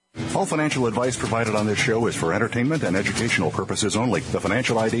All financial advice provided on this show is for entertainment and educational purposes only. The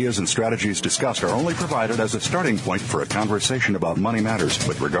financial ideas and strategies discussed are only provided as a starting point for a conversation about money matters.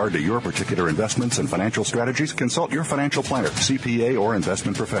 With regard to your particular investments and financial strategies, consult your financial planner, CPA, or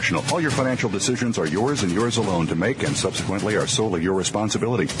investment professional. All your financial decisions are yours and yours alone to make and subsequently are solely your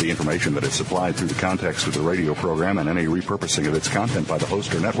responsibility. The information that is supplied through the context of the radio program and any repurposing of its content by the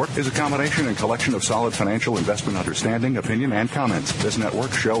host or network is a combination and collection of solid financial investment understanding, opinion, and comments. This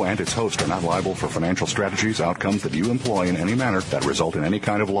network, show, and its host are not liable for financial strategies, outcomes that you employ in any manner that result in any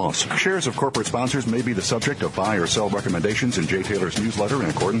kind of loss. Shares of corporate sponsors may be the subject of buy or sell recommendations in Jay Taylor's newsletter in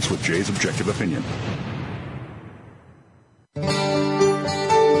accordance with Jay's objective opinion.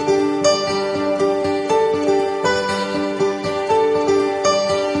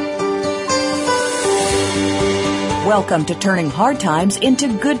 Welcome to Turning Hard Times into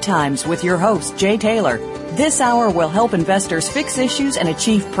Good Times with your host, Jay Taylor. This hour will help investors fix issues and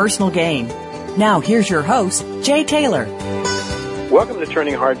achieve personal gain. Now, here's your host, Jay Taylor. Welcome to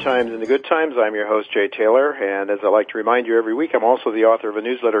Turning Hard Times into Good Times. I'm your host, Jay Taylor, and as I like to remind you every week, I'm also the author of a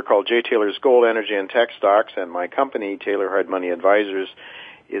newsletter called Jay Taylor's Gold, Energy, and Tech Stocks, and my company, Taylor Hard Money Advisors,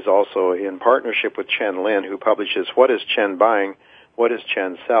 is also in partnership with Chen Lin, who publishes What is Chen Buying? What is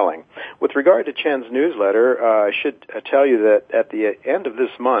Chen Selling? With regard to Chen's newsletter, I should tell you that at the end of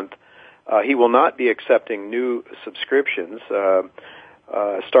this month, he will not be accepting new subscriptions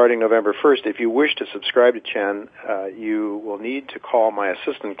starting November 1st. If you wish to subscribe to Chen, you will need to call my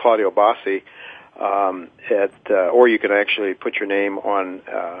assistant, Claudio Bassi, or you can actually put your name on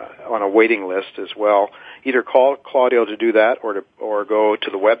a waiting list as well. Either call Claudio to do that or go to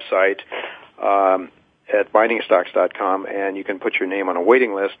the website at miningstocks.com, and you can put your name on a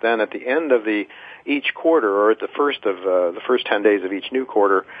waiting list. Then at the end of each quarter, or at the first 10 days of each new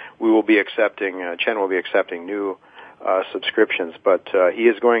quarter, Chen will be accepting new subscriptions. But he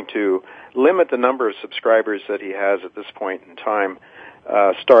is going to limit the number of subscribers that he has at this point in time,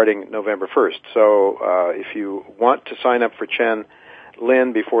 starting November 1st. So if you want to sign up for Chen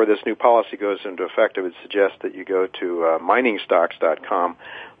Lin before this new policy goes into effect, I would suggest that you go to miningstocks.com,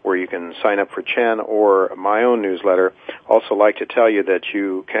 where you can sign up for Chen or my own newsletter. Also like to tell you that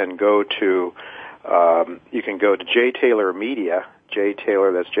you can go to Jay Taylor Media, Jay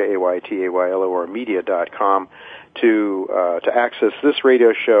Taylor, that's JAYTAYLO, or media.com to access this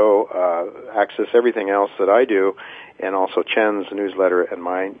radio show, access everything else that I do, and also Chen's newsletter and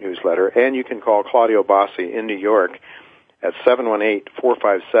my newsletter. And you can call Claudio Bassi in New York at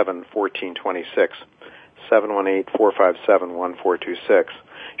 718-457-1426, 718-457-1426.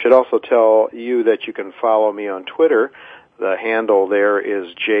 Should also tell you that you can follow me on Twitter. The handle there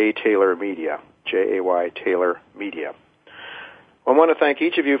is Jay Taylor Media, Jay Taylor Media. I want to thank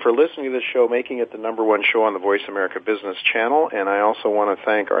each of you for listening to this show, making it the number one show on the Voice America Business Channel, and I also want to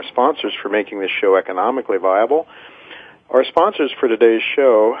thank our sponsors for making this show economically viable. Our sponsors for today's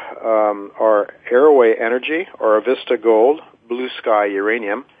show are Airway Energy, Aravista Gold, Blue Sky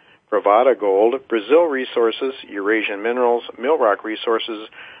Uranium, Bravada Gold, Brazil Resources, Eurasian Minerals, Millrock Resources,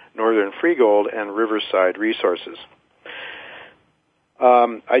 Northern Free Gold, and Riverside Resources.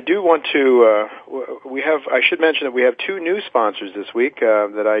 I do want to, I should mention that we have two new sponsors this week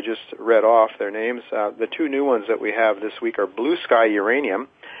that I just read off their names. The two new ones that we have this week are Blue Sky Uranium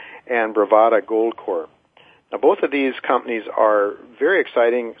and Bravada Gold Corp. Now, both of these companies are very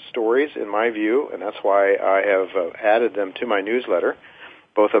exciting stories in my view, and that's why I have added them to my newsletter.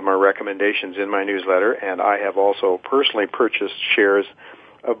 Both of them are recommendations in my newsletter, and I have also personally purchased shares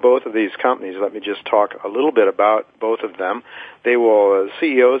of both of these companies. Let me just talk a little bit about both of them.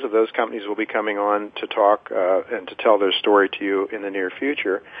 CEOs of those companies will be coming on to talk and to tell their story to you in the near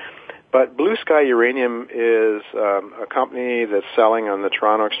future. But Blue Sky Uranium is a company that's selling on the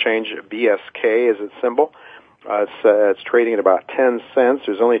Toronto Exchange. BSK is its symbol. It's trading at about 10 cents.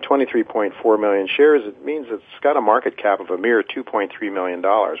 There's only 23.4 million shares. It means it's got a market cap of a mere $2.3 million.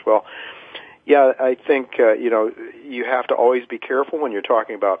 Well, yeah, I think, you have to always be careful when you're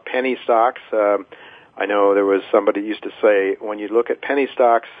talking about penny stocks. I know there was somebody used to say, when you look at penny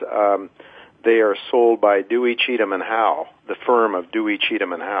stocks, they are sold by Dewey, Cheatham, and Howe, the firm of Dewey,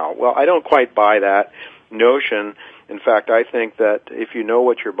 Cheatham, and Howe. Well, I don't quite buy that notion. In fact, I think that if you know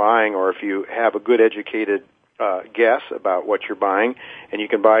what you're buying, or if you have a good educated guess about what you're buying, and you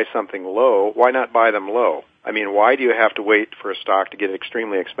can buy something low, why not buy them low? I mean, why do you have to wait for a stock to get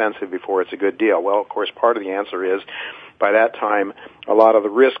extremely expensive before it's a good deal? Well, of course, part of the answer is by that time, a lot of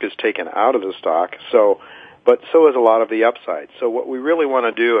the risk is taken out of the stock, but so is a lot of the upside. So what we really want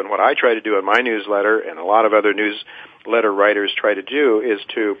to do, and what I try to do in my newsletter, and a lot of other newsletter writers try to do, is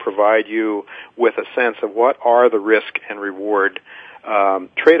to provide you with a sense of what are the risk and reward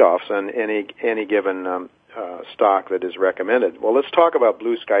trade-offs on any given stock that is recommended. Well, let's talk about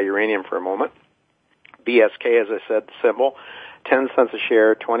Blue Sky Uranium for a moment. BSK, as I said, the symbol, 10 cents a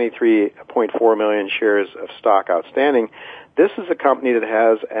share, 23.4 million shares of stock outstanding. This is a company that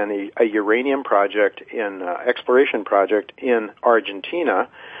has a uranium project exploration project in Argentina,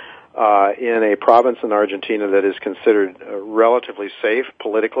 in a province in Argentina that is considered relatively safe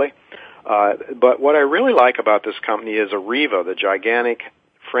politically. But what I really like about this company is Areva, the gigantic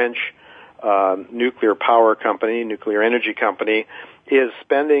French nuclear power company, nuclear energy company, is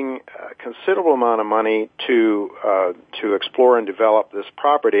spending a considerable amount of money to explore and develop this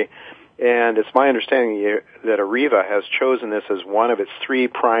property. And it's my understanding that Areva has chosen this as one of its 3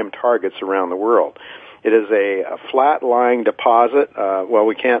 prime targets around the world. It is a flat-lying deposit. Well,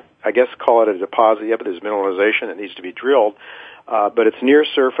 we can't, I guess, call it a deposit yet, but there's mineralization that needs to be drilled. But it's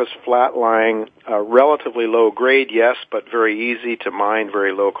near-surface, flat-lying, relatively low-grade, yes, but very easy to mine,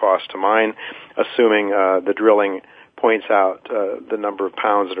 very low cost to mine, assuming the drilling points out the number of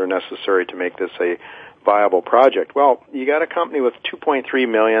pounds that are necessary to make this a viable project. Well, you got a company with 2.3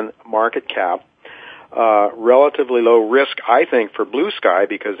 million market cap, relatively low risk, I think, for Blue Sky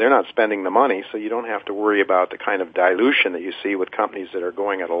because they're not spending the money, so you don't have to worry about the kind of dilution that you see with companies that are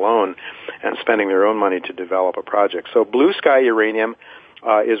going it alone and spending their own money to develop a project. So Blue Sky Uranium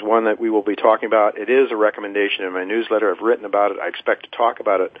is one that we will be talking about. It is a recommendation in my newsletter. I've written about it. I expect to talk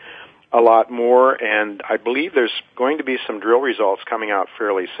about it a lot more, and I believe there's going to be some drill results coming out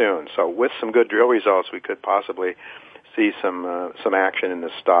fairly soon. So with some good drill results, we could possibly see some action in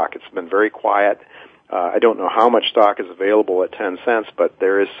this stock. It's been very quiet. I don't know how much stock is available at 10 cents, but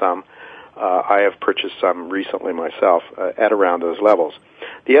there is some. I have purchased some recently myself at around those levels.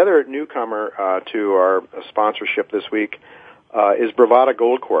 The other newcomer to our sponsorship this week is Bravada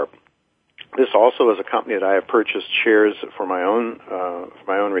Gold Corp. This also is a company that I have purchased shares for my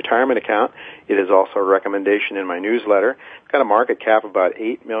own retirement account. It is also a recommendation in my newsletter. It's got a market cap of about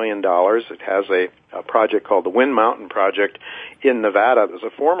 $8 million. It has a project called the Wind Mountain Project in Nevada. There's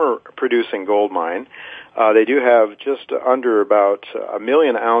a former producing gold mine. They do have just under about 1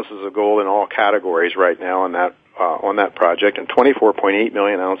 million ounces of gold in all categories right now on that project, and 24.8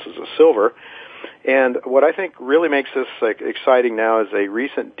 million ounces of silver. And what I think really makes this exciting now is a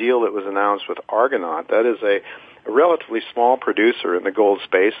recent deal that was announced with Argonaut. That is a relatively small producer in the gold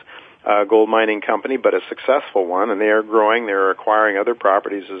space, gold mining company, but a successful one, and they are growing. They're acquiring other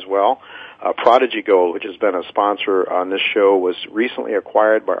properties as well. Prodigy Gold, which has been a sponsor on this show, was recently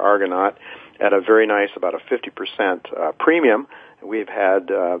acquired by Argonaut at a very nice, about a 50% premium. We've had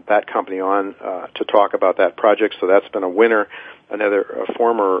that company on to talk about that project, so that's been a winner, another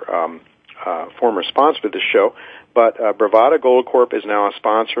former sponsor of the show. But Bravada Gold Corp is now a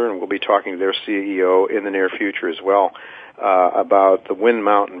sponsor, and we'll be talking to their CEO in the near future as well about the Wind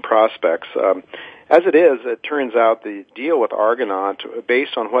Mountain prospects. As it turns out the deal with Argonaut,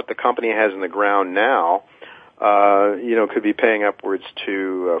 based on what the company has in the ground now, could be paying upwards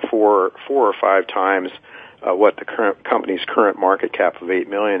to 4 or 5 times what the company's current market cap of $8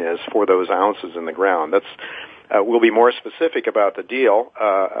 million is for those ounces in the ground. We'll be more specific about the deal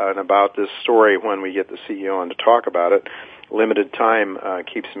and about this story when we get the CEO on to talk about it. Limited time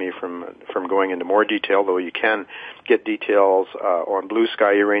keeps me from going into more detail, though you can get details on Blue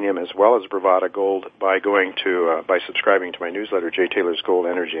Sky Uranium as well as Bravada Gold by subscribing to my newsletter, Jay Taylor's Gold,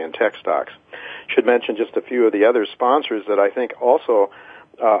 Energy, and Tech Stocks. Should mention just a few of the other sponsors that I think also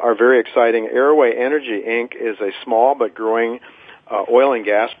are very exciting. Airway Energy Inc. is a small but growing oil and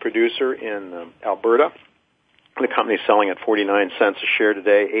gas producer in Alberta. The company is selling at 49 cents a share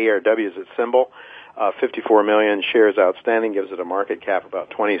today. ARW is its symbol. 54 million shares outstanding gives it a market cap of about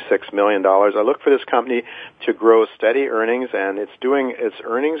 $26 million. I look for this company to grow steady earnings, and it's doing its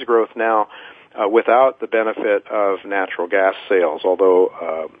earnings growth now without the benefit of natural gas sales,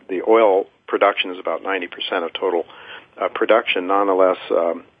 although the oil production is about 90% of total production. Nonetheless,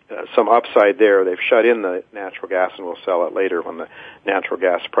 some upside there. They've shut in the natural gas and will sell it later when the natural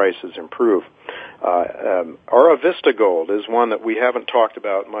gas prices improve. Aravista Gold is one that we haven't talked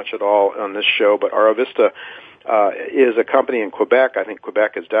about much at all on this show, but Aravista is a company in Quebec. I think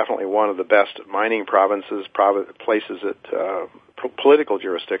Quebec is definitely one of the best mining places political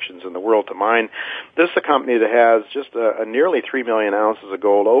jurisdictions in the world to mine. This is a company that has just a nearly 3 million ounces of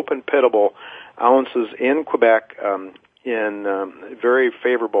gold, open pittable ounces in Quebec, in very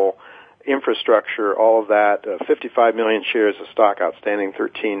favorable infrastructure, all of that, 55 million shares of stock outstanding,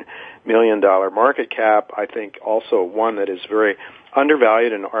 $13 million market cap. I think also one that is very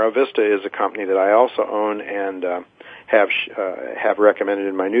undervalued, and Aravista is a company that I also own and have recommended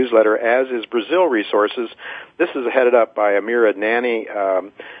in my newsletter, as is Brazil Resources. This is headed up by Amir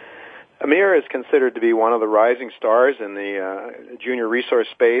Adnani. Amir is considered to be one of the rising stars in the junior resource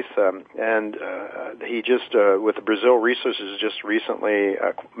space, and he just, with the Brazil Resources, just recently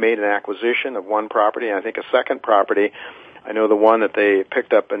made an acquisition of one property, and I think a second property. I know the one that they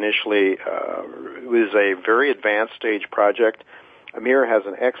picked up initially was a very advanced stage project. Amir has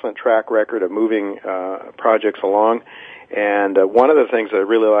an excellent track record of moving projects along, and one of the things that I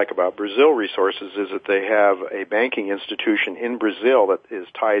really like about Brazil Resources is that they have a banking institution in Brazil that is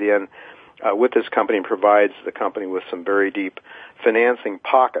tied in with this company and provides the company with some very deep financing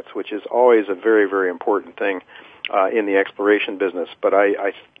pockets, which is always a very, very important thing in the exploration business. But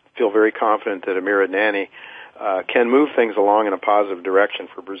I feel very confident that Amir Adnani can move things along in a positive direction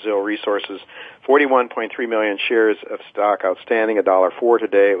for Brazil Resources. 41.3 million shares of stock outstanding, $1.04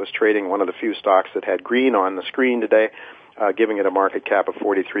 today. It was trading one of the few stocks that had green on the screen today, giving it a market cap of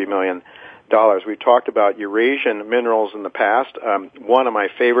 $43 million. We've talked about Eurasian Minerals in the past. One of my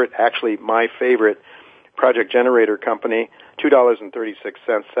favorite, actually my favorite project generator company, $2.36,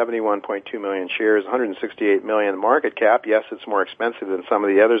 71.2 million shares, 168 million market cap. Yes, it's more expensive than some of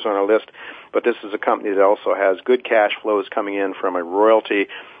the others on our list, but this is a company that also has good cash flows coming in from a royalty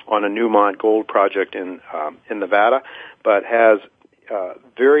on a Newmont gold project in Nevada, but has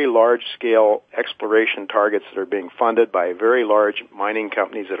very large-scale exploration targets that are being funded by very large mining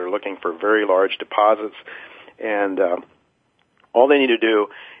companies that are looking for very large deposits. And all they need to do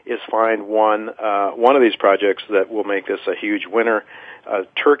is find one of these projects that will make this a huge winner.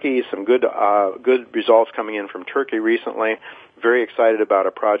 Turkey, some good results coming in from Turkey recently. Very excited about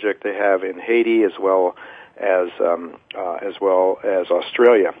a project they have in Haiti as well as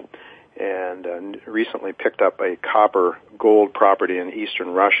Australia. And recently picked up a copper-gold property in eastern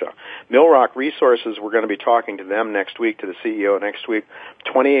Russia. Millrock Resources, we're going to be talking to them next week, to the CEO next week.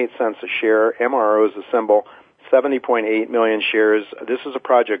 28 cents a share. MRO is the symbol. 70.8 million shares. This is a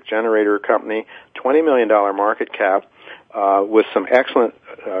project generator company. $20 million market cap with some excellent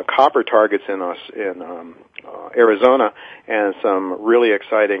copper targets in Arizona and some really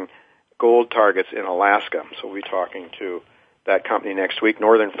exciting gold targets in Alaska. So we'll be talking to that company next week.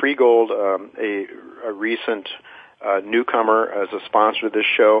 Northern Free Gold, a recent newcomer as a sponsor of this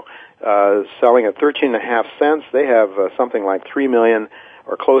show, selling at 13.5 cents. They have something like 3 million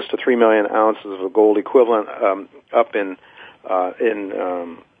or close to 3 million ounces of gold equivalent up in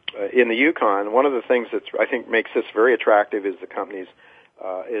the Yukon. One of the things that I think makes this very attractive is the company's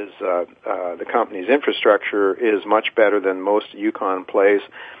infrastructure is much better than most Yukon plays.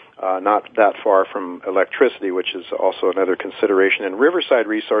 Not that far from electricity, which is also another consideration. And Riverside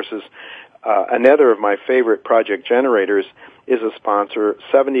Resources, another of my favorite project generators, is a sponsor.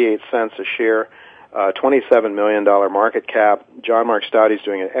 78 cents a share, $27 million market cap. John Mark Stoudy's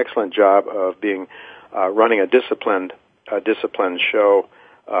doing an excellent job of running a disciplined show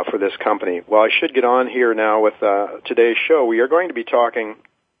for this company. Well, I should get on here now with today's show. We are going to be talking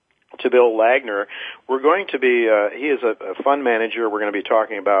to Bill Lagner. We're going to be, he is a fund manager. We're going to be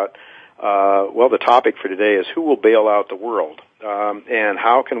talking about, the topic for today is who will bail out the world, and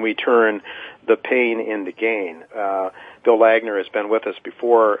how can we turn the pain into gain. Bill Lagner has been with us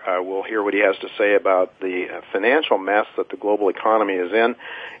before. We'll hear what he has to say about the financial mess that the global economy is in,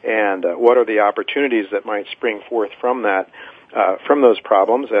 and what are the opportunities that might spring forth from that, from those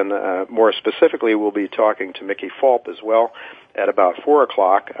problems. And more specifically, we'll be talking to Mickey Fulp as well at about 4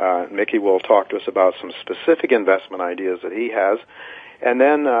 o'clock. Mickey will talk to us about some specific investment ideas that he has. And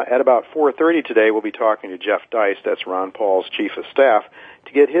then at about 4:30 today, we'll be talking to Jeff Deist, that's Ron Paul's chief of staff,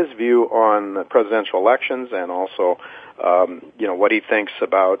 to get his view on the presidential elections and also, what he thinks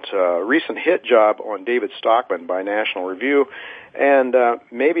about a recent hit job on David Stockman by National Review. And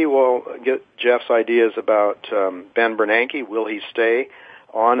maybe we'll get Jeff's ideas about Ben Bernanke. Will he stay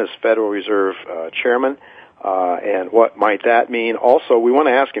on as Federal Reserve chairman? And what might that mean? Also, we want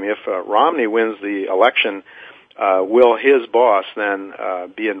to ask him if Romney wins the election, will his boss then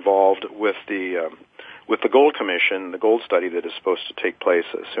be involved with the Gold Commission, the gold study that is supposed to take place,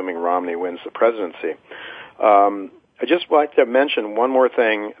 assuming Romney wins the presidency? I just like to mention one more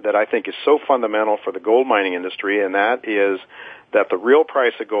thing that I think is so fundamental for the gold mining industry, and that is that the real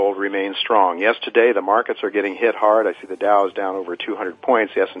price of gold remains strong. Yes, today the markets are getting hit hard. I see the Dow is down over 200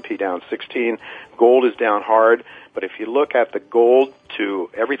 points, the S&P down 16. Gold is down hard, but if you look at the gold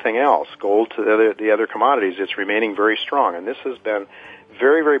to everything else, gold to the other commodities, it's remaining very strong, and this has been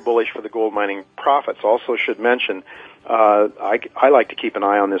very, very bullish for the gold mining profits. Also should mention I like to keep an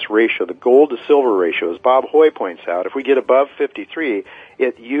eye on this ratio, the gold to silver ratio. As Bob Hoy points out, if we get above 53,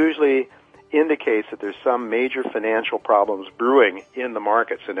 it usually indicates that there's some major financial problems brewing in the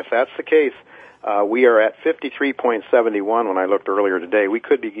markets. And if that's the case, we are at 53.71 when I looked earlier today. We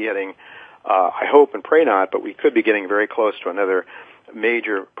could be getting, I hope and pray not, but we could be getting very close to another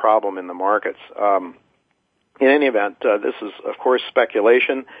major problem in the markets. In any event, this is, of course,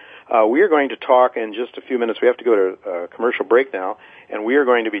 speculation. We are going to talk in just a few minutes. We have to go to a commercial break now, and we are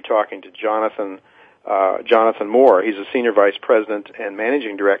going to be talking to Jonathan Moore. He's a Senior Vice President and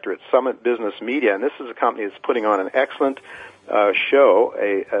Managing Director at Summit Business Media, and this is a company that's putting on an excellent show.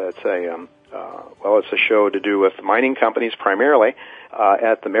 It's a show to do with mining companies primarily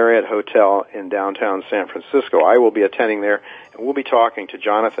at the Marriott Hotel in downtown San Francisco. I will be attending there, and we'll be talking to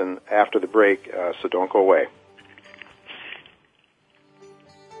Jonathan after the break, so don't go away.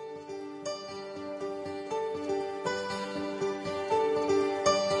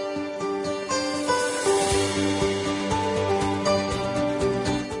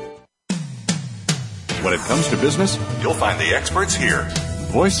 When it comes to business, you'll find the experts here.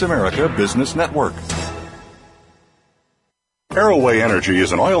 Voice America Business Network. Arroway Energy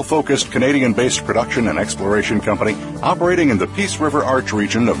is an oil-focused Canadian-based production and exploration company operating in the Peace River Arch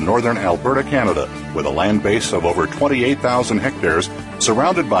region of northern Alberta, Canada, with a land base of over 28,000 hectares,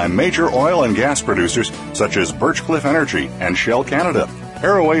 surrounded by major oil and gas producers such as Birchcliff Energy and Shell Canada.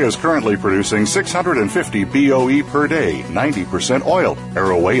 Arroway is currently producing 650 BOE per day, 90% oil.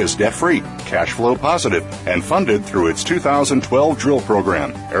 Arroway is debt-free, cash flow positive, and funded through its 2012 drill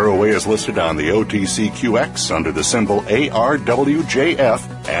program. Arroway is listed on the OTCQX under the symbol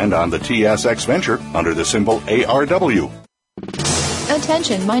ARWJF and on the TSX Venture under the symbol ARW.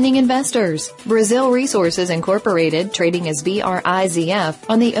 Attention mining investors. Brazil Resources Incorporated, trading as BRIZF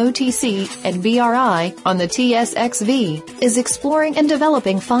on the OTC and BRI on the TSXV, is exploring and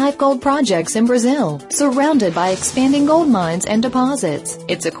developing 5 gold projects in Brazil, surrounded by expanding gold mines and deposits.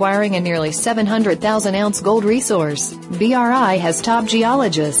 It's acquiring a nearly 700,000-ounce gold resource. BRI has top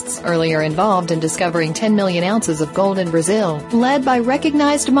geologists, earlier involved in discovering 10 million ounces of gold in Brazil, led by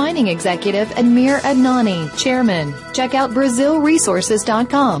recognized mining executive Admir Adnani, chairman. Check out BrazilResources.com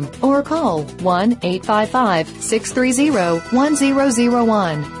or call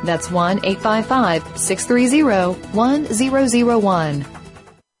 1-855-630-1001. That's 1-855-630-1001.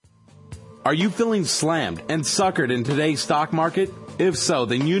 Are you feeling slammed and suckered in today's stock market? If so,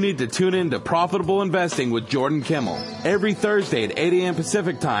 then you need to tune in to Profitable Investing with Jordan Kimmel. Every Thursday at 8 a.m.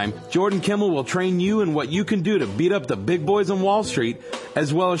 Pacific Time, Jordan Kimmel will train you in what you can do to beat up the big boys on Wall Street,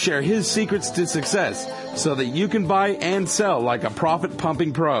 as well as share his secrets to success so that you can buy and sell like a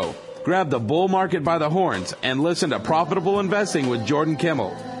profit-pumping pro. Grab the bull market by the horns and listen to Profitable Investing with Jordan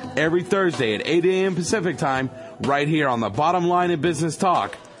Kimmel. Every Thursday at 8 a.m. Pacific Time, right here on the Bottom Line in Business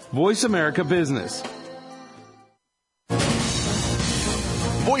Talk, Voice America Business.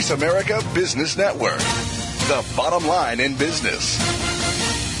 Voice America Business Network, the bottom line in business.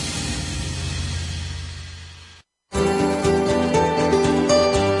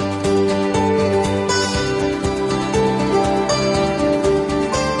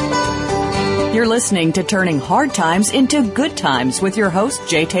 You're listening to Turning Hard Times into Good Times with your host,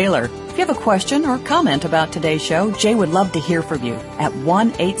 Jay Taylor. If you have a question or comment about today's show, Jay would love to hear from you at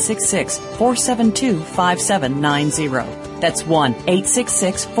 1-866-472-5790. That's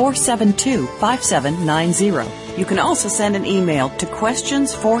 1-866-472-5790. You can also send an email to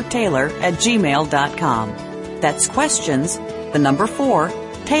questionsfortaylor@gmail.com. That's questions, the number 4,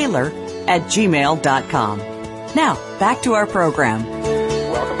 Taylor@gmail.com. Now, back to our program.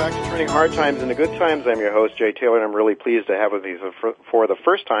 Welcome back to Turning Hard Times into Good Times. I'm your host, Jay Taylor, and I'm really pleased to have with me for the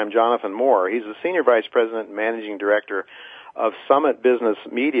first time Jonathan Moore. He's the Senior Vice President and Managing Director of Summit Business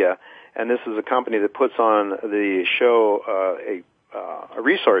Media, and this is a company that puts on the show, a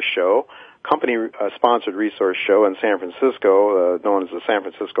resource show, company-sponsored resource show in San Francisco, known as the San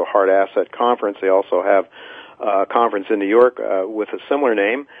Francisco Hard Asset Conference. They also have a conference in New York with a similar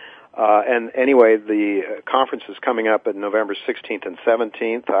name. And anyway, the conference is coming up at November 16th and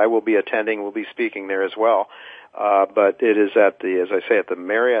 17th. I will be attending. We'll be speaking there as well. But it is at the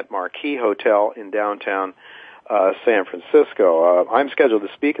Marriott Marquis Hotel in downtown San Francisco. I'm scheduled to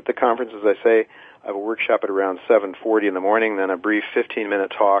speak at the conference, as I say. I have a workshop at around 7:40 in the morning, then a brief 15-minute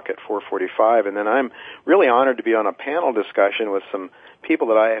talk at 4:45, and then I'm really honored to be on a panel discussion with some people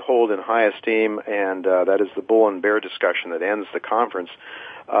that I hold in high esteem, and that is the Bull and Bear discussion that ends the conference.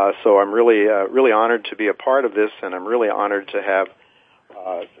 So I'm really honored to be a part of this, and I'm really honored to have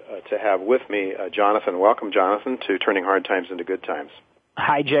with me Jonathan. Welcome, Jonathan, to Turning Hard Times into Good Times.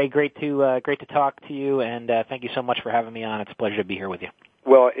 Hi, Jay. Great to talk to you, and thank you so much for having me on. It's a pleasure to be here with you.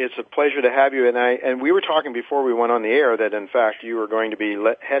 Well, it's a pleasure to have you, and we were talking before we went on the air that, in fact, you were going to be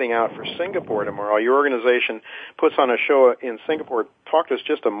heading out for Singapore tomorrow. Your organization puts on a show in Singapore. Talk to us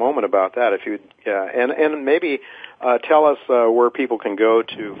just a moment about that, if you and maybe tell us where people can go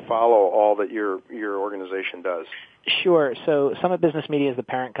to follow all that your organization does. Sure. So Summit Business Media is the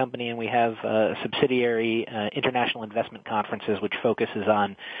parent company, and we have subsidiary international investment conferences, which focuses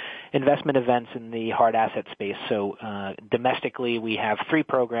on investment events in the hard asset space. So domestically, we have 3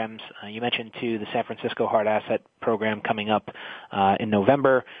 programs. You mentioned, too, the San Francisco Hard Asset Program coming up in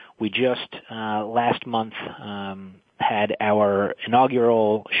November. We just, last month, had our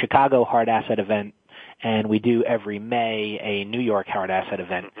inaugural Chicago Hard Asset event, and we do every May a New York Hard Asset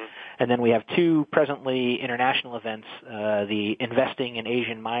event. Mm-hmm. And then we have 2 presently international events, the Investing in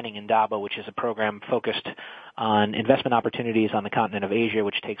Asian Mining Indaba, which is a program focused on investment opportunities on the continent of Asia,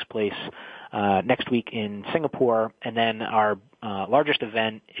 which takes place next week in Singapore. And then our largest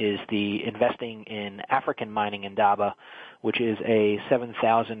event is the Investing in African Mining Indaba, which is a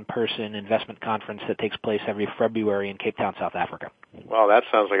 7,000-person investment conference that takes place every February in Cape Town, South Africa. Well, that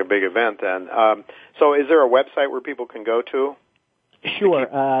sounds like a big event then. So is there a website where people can go to? Sure.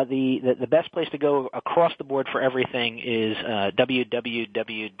 The best place to go across the board for everything is iiconf.com,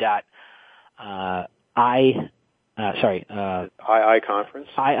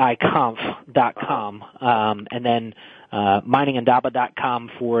 and then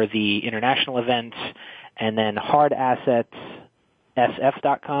miningindaba.com for the international events, and then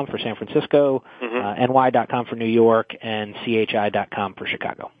hardassets.sf.com for San Francisco, ny.com for New York, and chi.com for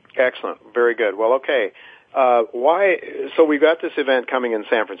Chicago. Excellent. Very good. Well, okay. So we've got this event coming in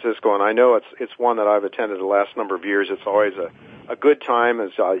San Francisco, and I know it's one that I've attended the last number of years. It's always a good time.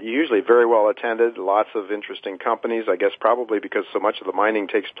 It's usually very well attended, lots of interesting companies, I guess probably because so much of the mining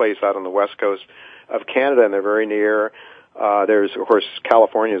takes place out on the west coast of Canada, and they're very near. There's, of course,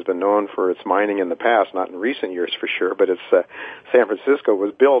 California has been known for its mining in the past, not in recent years for sure, but it's San Francisco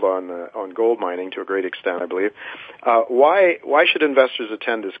was built on gold mining to a great extent, I believe. Why should investors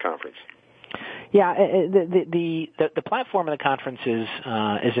attend this conference? Yeah, the platform of the conference is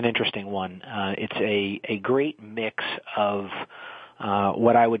an interesting one. It's a great mix of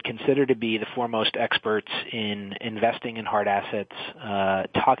what I would consider to be the foremost experts in investing in hard assets,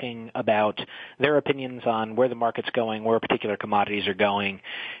 talking about their opinions on where the market's going, where particular commodities are going,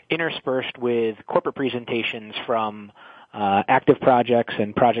 interspersed with corporate presentations from active projects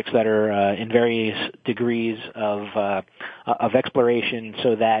and projects that are in various degrees of exploration,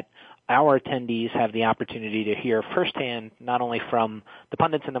 so that our attendees have the opportunity to hear firsthand, not only from the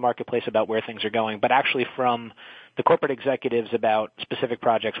pundits in the marketplace about where things are going, but actually from the corporate executives about specific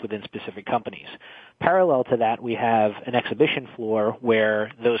projects within specific companies. Parallel to that, we have an exhibition floor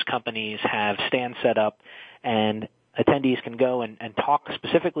where those companies have stands set up, and attendees can go and talk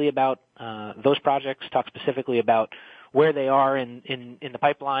specifically about those projects, talk specifically about where they are in the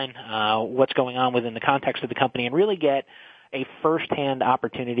pipeline, what's going on within the context of the company, and really get a first-hand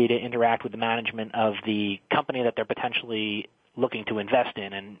opportunity to interact with the management of the company that they're potentially looking to invest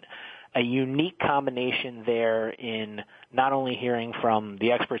in. And a unique combination there in not only hearing from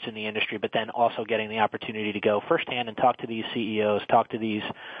the experts in the industry, but then also getting the opportunity to go firsthand and talk to these CEOs, talk to these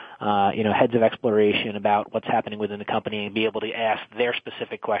heads of exploration about what's happening within the company, and be able to ask their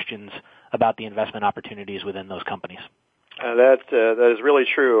specific questions about the investment opportunities within those companies. That is really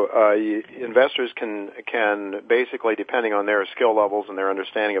true. Investors can basically, depending on their skill levels and their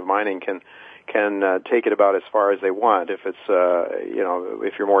understanding of mining, can take it about as far as they want. If it's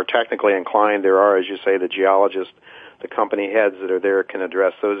if you're more technically inclined, there are, as you say, the geologists, the company heads that are there can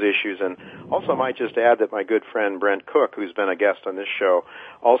address those issues. And also, I might just add that my good friend Brent Cook, who's been a guest on this show,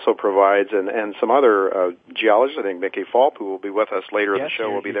 also provides, and some other geologists. I think Mickey Falp, who will be with us later in the show,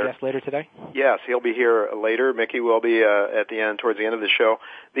 will be there. Yes, later today. Yes, he'll be here later. Mickey will be at the end, towards the end of the show.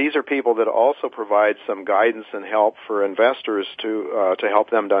 These are people that also provide some guidance and help for investors to help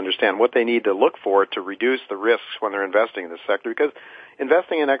them to understand what they need to look for to reduce the risks when they're investing in this sector. Because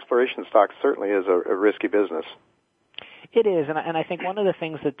investing in exploration stocks certainly is a risky business. It is, and I think one of the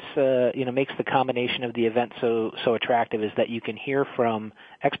things that's makes the combination of the event so attractive is that you can hear from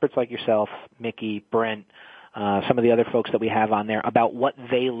experts like yourself, Mickey, Brent, some of the other folks that we have on there about what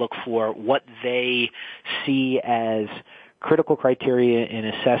they look for, what they see as critical criteria in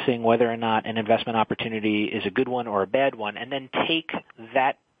assessing whether or not an investment opportunity is a good one or a bad one, and then take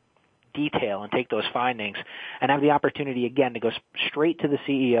that detail and take those findings and have the opportunity again to go straight to the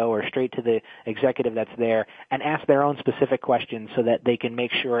CEO or straight to the executive that's there and ask their own specific questions so that they can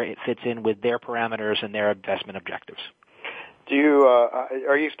make sure it fits in with their parameters and their investment objectives.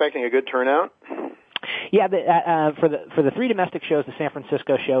 Are you expecting a good turnout? Yeah, for the three domestic shows, the San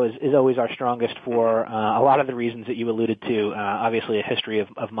Francisco show is always our strongest for a lot of the reasons that you alluded to. Obviously, a history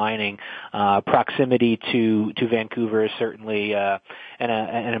of mining, proximity to Vancouver is certainly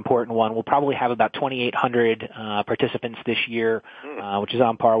an important one. We'll probably have about 2,800 participants this year, which is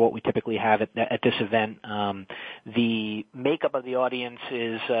on par with what we typically have at this event. The makeup of the audience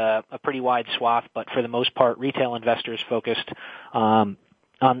is a pretty wide swath, but for the most part, retail investors focused on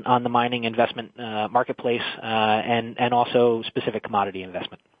the mining investment marketplace and also specific commodity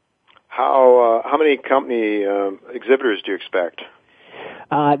investment. How many company exhibitors do you expect?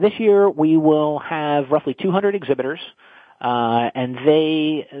 This year we will have roughly 200 exhibitors, and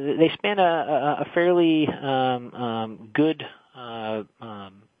they span a fairly good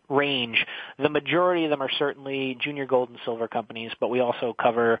range. The majority of them are certainly junior gold and silver companies, but we also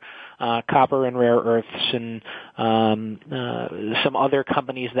cover copper and rare earths and some other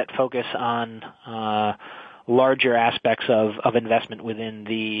companies that focus on larger aspects of investment within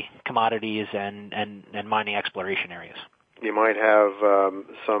the commodities and mining exploration areas. You might have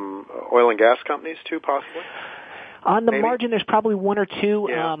some oil and gas companies too, possibly? On the Maybe. margin, there's probably one or two.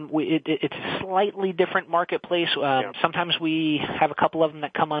 Yeah. It's a slightly different marketplace. Sometimes we have a couple of them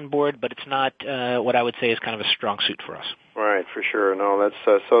that come on board, but it's not what I would say is kind of a strong suit for us. Right, for sure. No,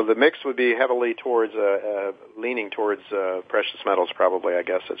 that's so the mix would be heavily towards leaning towards precious metals. Probably, I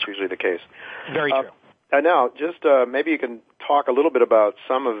guess that's usually the case. Very true. Now, just maybe you can talk a little bit about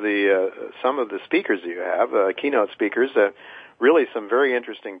some of the speakers that you have, keynote speakers. Really some very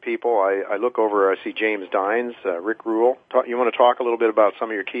interesting people. I look over, I see James Dines, Rick Rule. You want to talk a little bit about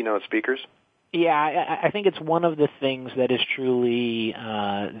some of your keynote speakers? Yeah, I think it's one of the things that is truly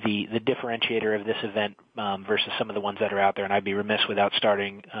the differentiator of this event versus some of the ones that are out there. And I'd be remiss without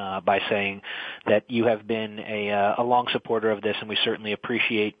starting by saying that you have been a long supporter of this, and we certainly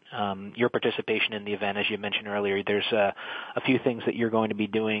appreciate your participation in the event. As you mentioned earlier, there's a few things that you're going to be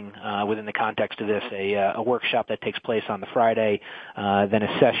doing within the context of this, a workshop that takes place on the Friday, then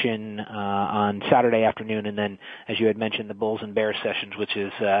a session on Saturday afternoon, and then, as you had mentioned, the Bulls and Bears sessions, which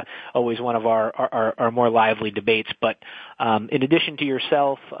is always one of our more lively debates. But in addition to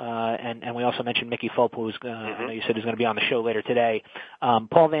yourself, and we also mentioned Mickey Fulp, who's I know you said is going to be on the show later today,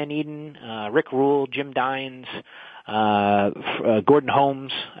 Paul Van Eden, Rick Rule, Jim Dines, Gordon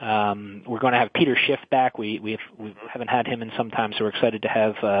Holmes. We're going to have Peter Schiff back. We haven't had him in some time, so we're excited to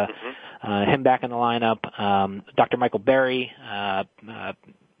have him back in the lineup. Dr. Michael Berry, Pam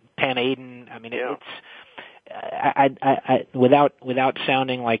Aiden. I mean, it's. I without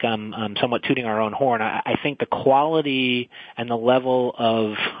sounding like I'm somewhat tooting our own horn, I think the quality and the level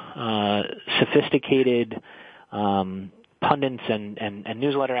of sophisticated pundits and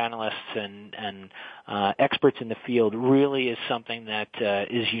newsletter analysts and experts in the field really is something that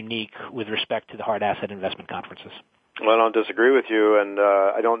is unique with respect to the hard asset investment conferences. Well, I don't disagree with you, and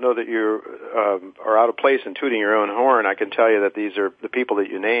I don't know that you are out of place in tooting your own horn. I can tell you that these are the people that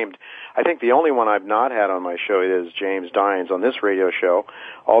you named. I think the only one I've not had on my show is James Dines on this radio show.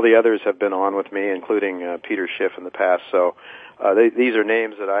 All the others have been on with me, including Peter Schiff in the past. So these are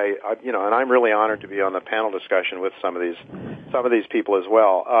names that I and I'm really honored to be on the panel discussion with some of these people as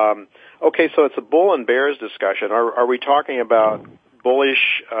well. Okay, so it's a bull and bears discussion. Are we talking about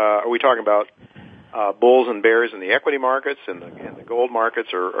bullish? Are we talking about bulls and bears in the equity markets and the gold markets,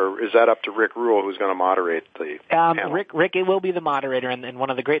 or is that up to Rick Rule, who's going to moderate the panel? Rick will be the moderator, and one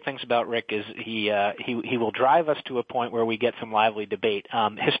of the great things about Rick is he will drive us to a point where we get some lively debate.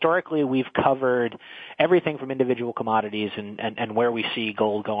 Historically, we've covered everything from individual commodities and where we see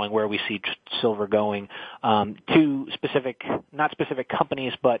gold going, where we see silver going, to not specific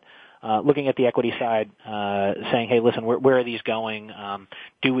companies, but looking at the equity side, saying, hey, listen, where are these going?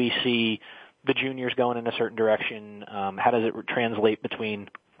 Do we see the juniors going in a certain direction? How does it translate between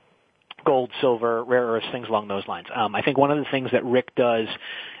gold, silver, rare earths, things along those lines? I think one of the things that Rick does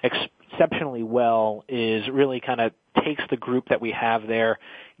exceptionally well is really kind of takes the group that we have there,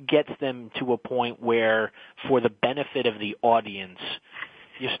 gets them to a point where, for the benefit of the audience,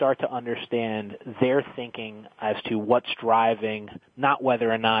 you start to understand their thinking as to what's driving, not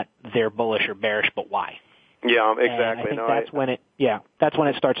whether or not they're bullish or bearish, but why. Yeah, exactly. And I think that's when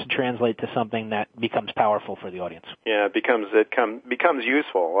it starts to translate to something that becomes powerful for the audience. Yeah, it becomes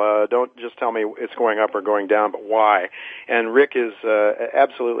useful. Don't just tell me it's going up or going down, but why. And Rick is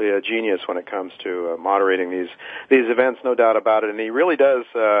absolutely a genius when it comes to moderating these events, no doubt about it. And he really does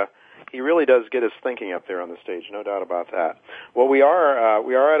get us thinking up there on the stage, no doubt about that. Well, we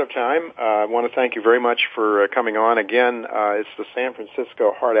are out of time. I want to thank you very much for coming on again. It's the San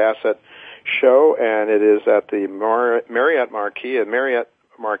Francisco Hard Asset show, and it is at the Marriott Marquis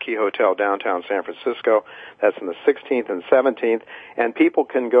Hotel, downtown San Francisco. That's on the 16th and 17th. And people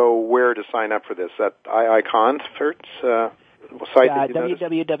can go where to sign up for this? At IIConference site?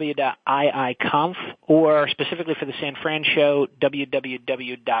 www.iiconf, or specifically for the San Fran show,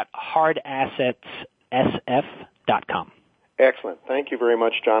 www.hardassetsf.com. Excellent. Thank you very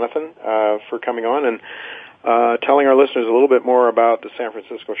much, Jonathan, for coming on and telling our listeners a little bit more about the San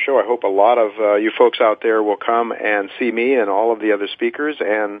Francisco show. I hope a lot of you folks out there will come and see me and all of the other speakers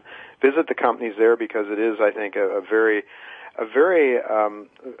and visit the companies there, because it is, I think, a very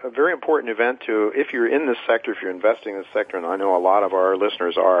important event to, if you're in this sector, if you're investing in this sector, and I know a lot of our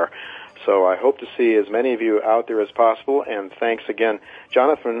listeners are. So I hope to see as many of you out there as possible. And thanks again,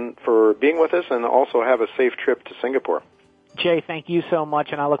 Jonathan, for being with us, and also have a safe trip to Singapore. Jay, thank you so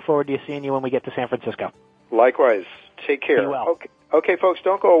much, and I look forward to seeing you when we get to San Francisco. Likewise. Take care. Be well. Okay, folks,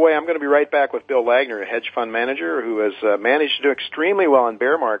 don't go away. I'm going to be right back with Bill Wagner, a hedge fund manager who has managed to do extremely well in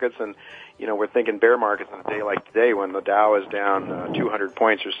bear markets. And, you know, we're thinking bear markets on a day like today when the Dow is down 200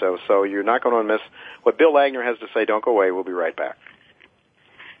 points or so. So you're not going to miss what Bill Wagner has to say. Don't go away. We'll be right back.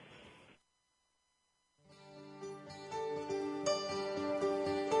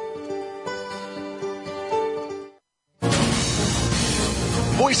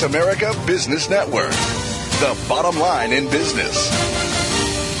 Voice America Business Network, the bottom line in business.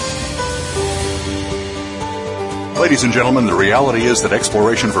 Ladies and gentlemen, the reality is that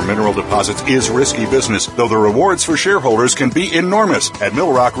exploration for mineral deposits is risky business, though the rewards for shareholders can be enormous. At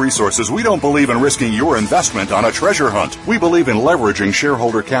Mill Rock Resources, we don't believe in risking your investment on a treasure hunt. We believe in leveraging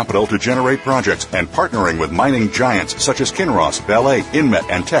shareholder capital to generate projects and partnering with mining giants such as Kinross, Vale, Inmet,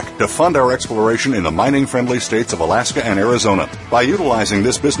 and Teck to fund our exploration in the mining-friendly states of Alaska and Arizona. By utilizing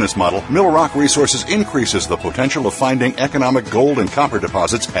this business model, Mill Rock Resources increases the potential of finding economic gold and copper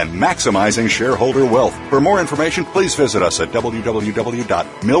deposits and maximizing shareholder wealth. For more information, please visit us at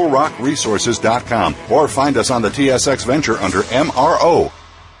www.millrockresources.com or find us on the TSX Venture under MRO.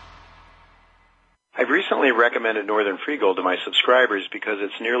 I've recently recommended Northern Free Gold to my subscribers because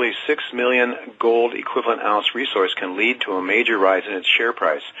its nearly 6 million gold equivalent ounce resource can lead to a major rise in its share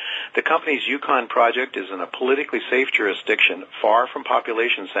price. The company's Yukon project is in a politically safe jurisdiction, far from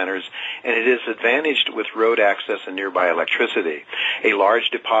population centers, and it is advantaged with road access and nearby electricity. A large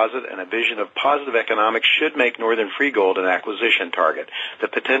deposit and a vision of positive economics should make Northern Free Gold an acquisition target. The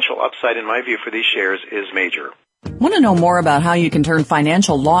potential upside, in my view, for these shares is major. Want to know more about how you can turn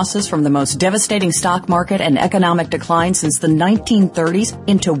financial losses from the most devastating stock market and economic decline since the 1930s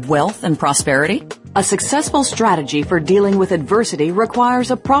into wealth and prosperity? A successful strategy for dealing with adversity requires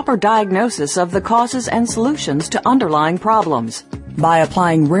a proper diagnosis of the causes and solutions to underlying problems. By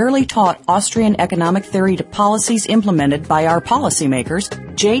applying rarely taught Austrian economic theory to policies implemented by our policymakers,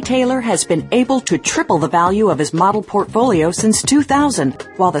 Jay Taylor has been able to triple the value of his model portfolio since 2000,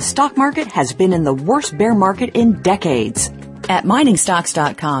 while the stock market has been in the worst bear market in decades. At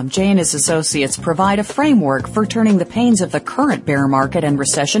miningstocks.com, Jay and his associates provide a framework for turning the pains of the current bear market and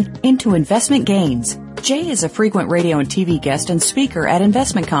recession into investment gains. Jay is a frequent radio and TV guest and speaker at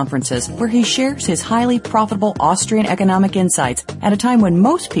investment conferences where he shares his highly profitable Austrian economic insights at a time when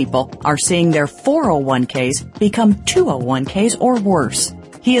most people are seeing their 401ks become 201ks or worse.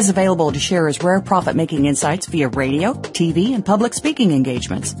 He is available to share his rare profit-making insights via radio, TV, and public speaking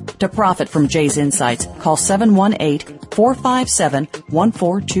engagements. To profit from Jay's insights, call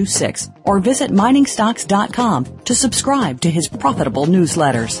 718-457-1426 or visit miningstocks.com to subscribe to his profitable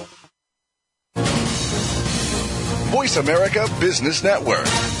newsletters. Voice America Business Network,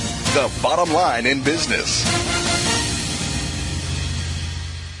 the bottom line in business.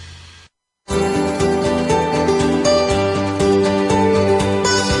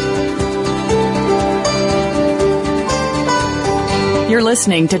 You're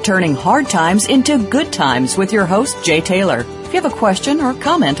listening to Turning Hard Times into Good Times with your host, Jay Taylor. If you have a question or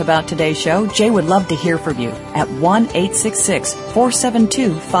comment about today's show, Jay would love to hear from you at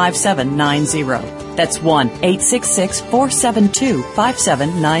 1-866-472-5790. That's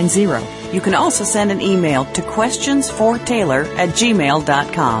 1-866-472-5790. You can also send an email to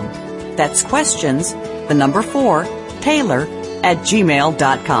questionsfortaylor@gmail.com. That's questions, the number 4,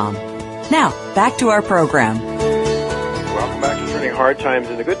 Taylor@gmail.com. Now, back to our program. Welcome back to Turning Hard Times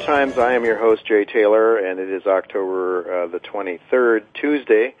into Good Times. I am your host, Jay Taylor, and it is October the 23rd,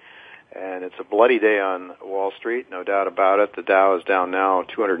 Tuesday, and it's a bloody day on Wall Street, no doubt about it. The Dow is down now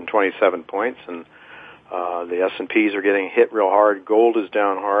 227 points, and the S&Ps are getting hit real hard. Gold is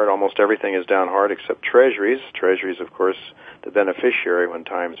down hard. Almost everything is down hard except Treasuries. Treasuries, of course, the beneficiary when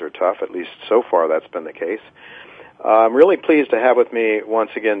times are tough. At least so far that's been the case. I'm really pleased to have with me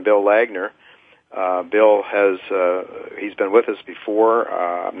once again Bill Lagner. Bill he's been with us before.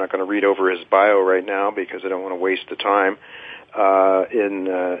 I'm not going to read over his bio right now because I don't want to waste the time.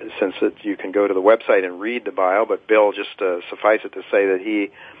 Since you can go to the website and read the bio, but Bill, just suffice it to say that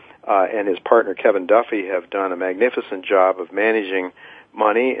he and his partner Kevin Duffy have done a magnificent job of managing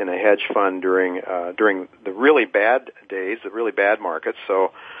money in a hedge fund during the really bad days, the really bad markets.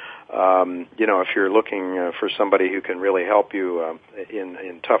 So, if you're looking for somebody who can really help you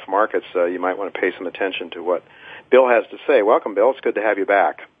in tough markets, you might want to pay some attention to what Bill has to say. Welcome, Bill. It's good to have you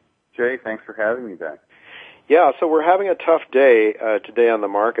back. Jay, thanks for having me back. Yeah, so we're having a tough day today on the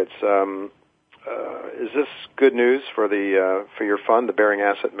markets. Is this good news for your fund, the Bearing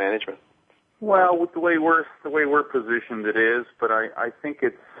Asset Management? Well, with the way we're positioned, it is, but I think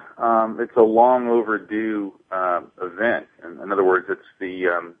it's a long overdue event. In other words,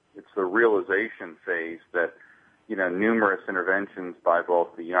 it's the realization phase that numerous interventions by both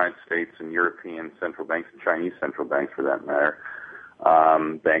the United States and European central banks and Chinese central banks, for that matter,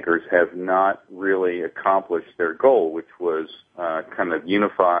 bankers have not really accomplished their goal, which was kind of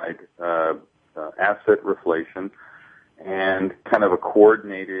unified asset reflation and kind of a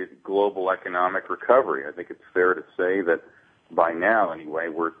coordinated global economic recovery. I think it's fair to say that by now, anyway,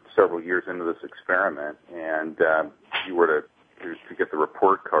 we're several years into this experiment, and if you were to get the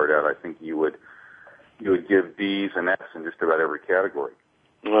report card out, I think you would give D's and F's in just about every category.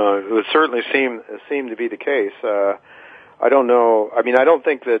 It would certainly seem to be the case. I don't know. I mean, I don't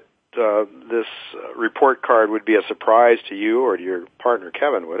think that this report card would be a surprise to you or to your partner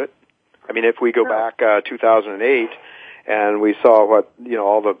Kevin, would it? I mean, if we go back 2008 and we saw what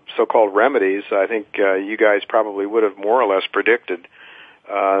all the so-called remedies, I think you guys probably would have more or less predicted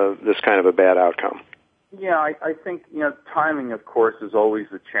this kind of a bad outcome. Yeah, I think timing, of course, is always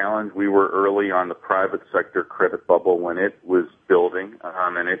a challenge. We were early on the private sector credit bubble when it was building,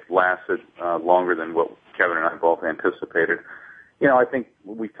 and it lasted longer than what Kevin and I both anticipated. I think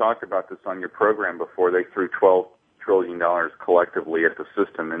we talked about this on your program before. They threw $12 trillion collectively at the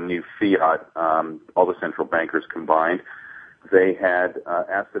system in new fiat, all the central bankers combined. They had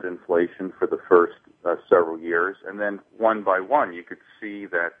asset inflation for the first several years, and then one by one, you could see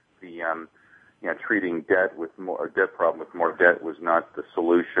that the treating debt problem with more debt was not the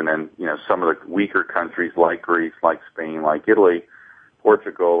solution, and some of the weaker countries like Greece, like Spain, like Italy,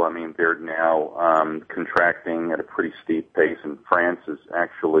 Portugal, I mean, they're now contracting at a pretty steep pace, and France has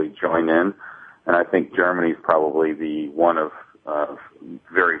actually joined in. And I think Germany is probably the one of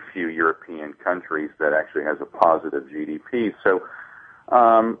very few European countries that actually has a positive GDP. So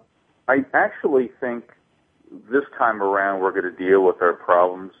I actually think this time around we're going to deal with our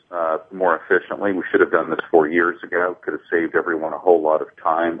problems more efficiently. We should have done this 4 years ago. Could have saved everyone a whole lot of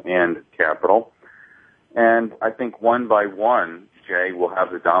time and capital. And I think one by one, Jay, we'll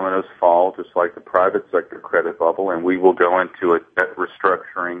have the dominoes fall just like the private sector credit bubble, and we will go into a debt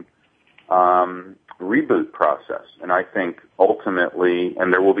restructuring reboot process. And I think ultimately,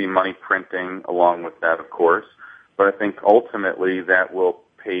 and there will be money printing along with that, of course, but I think ultimately that will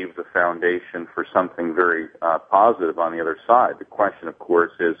pave the foundation for something very positive on the other side. The question, of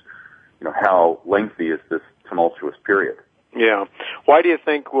course, is, how lengthy is this tumultuous period? Yeah. Why do you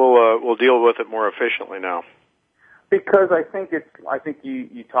think we'll deal with it more efficiently now? Because I think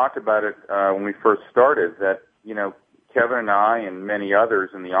you talked about it when we first started, that Kevin and I and many others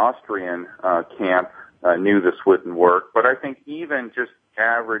in the Austrian camp knew this wouldn't work. But I think even just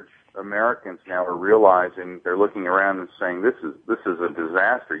average Americans now are realizing, they're looking around and saying this is a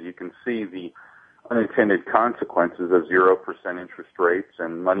disaster. You can see the unintended consequences of 0% interest rates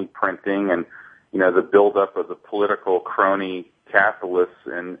and money printing, and the buildup of the political crony capitalists,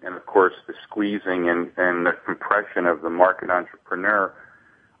 and of course the squeezing and the compression of the market entrepreneur.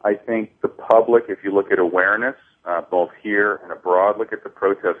 I think the public, if you look at awareness, both here and abroad, look at the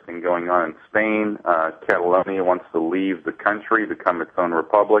protesting going on in Spain. Catalonia wants to leave the country, become its own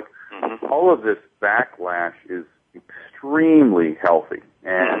republic. Mm-hmm. All of this backlash is extremely healthy,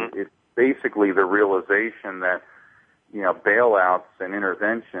 and it's basically the realization that bailouts and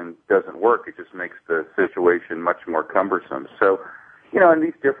intervention doesn't work. It just makes the situation much more cumbersome. So, in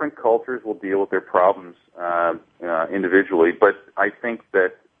these different cultures will deal with their problems individually, but I think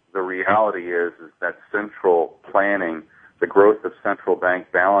that the reality is that central planning, the growth of central bank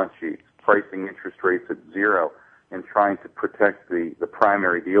balance sheets, pricing interest rates at zero, and trying to protect the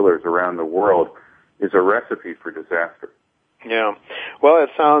primary dealers around the world is a recipe for disaster. Yeah. Well,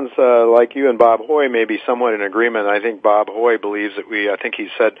 it sounds like you and Bob Hoye may be somewhat in agreement. I think Bob Hoye believes that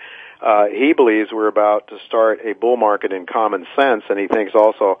he believes we're about to start a bull market in common sense, and he thinks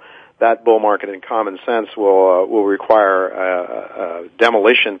also that bull market in common sense will require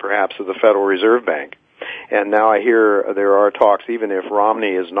demolition, perhaps, of the Federal Reserve Bank. And now I hear there are talks, even if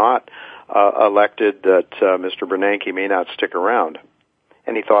Romney is not elected, that Mr. Bernanke may not stick around.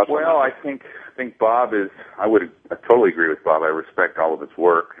 Any thoughts on that? Well, I think Bob is, I totally agree with Bob. I respect all of his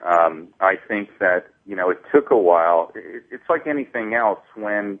work. I think that, it took a while. It's like anything else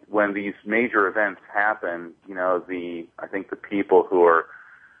when these major events happen, I think the people who are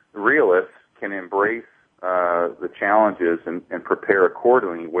realists can embrace the challenges and prepare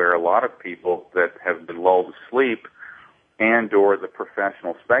accordingly, where a lot of people that have been lulled to sleep and or the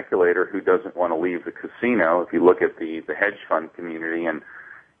professional speculator who doesn't want to leave the casino, if you look at the hedge fund community and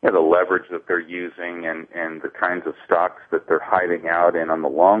the leverage that they're using and the kinds of stocks that they're hiding out in on the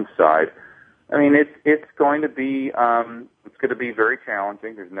long side, I mean, it's going to be very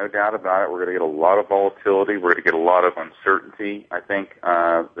challenging. There's no doubt about it. We're going to get a lot of volatility. We're going to get a lot of uncertainty, I think,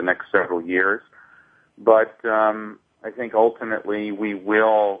 the next several years. But I think ultimately we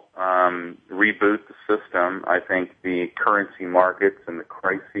will reboot the system. I think the currency markets and the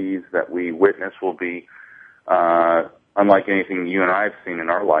crises that we witness will be unlike anything you and I have seen in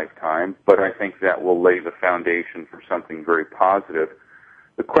our lifetime, but I think that will lay the foundation for something very positive.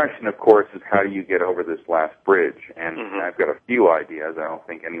 The question, of course, is how do you get over this last bridge? And I've got a few ideas. I don't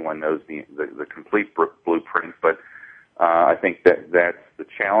think anyone knows the complete blueprint, but I think that's the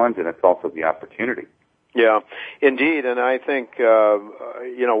challenge, and it's also the opportunity. Yeah, indeed, and I think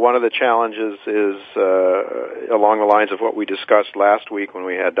one of the challenges is along the lines of what we discussed last week when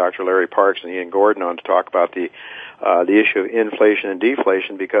we had Dr. Larry Parks and Ian Gordon on to talk about the issue of inflation and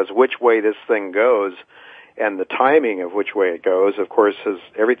deflation, because which way this thing goes and the timing of which way it goes, of course, has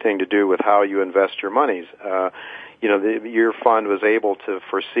everything to do with how you invest your monies. Your fund was able to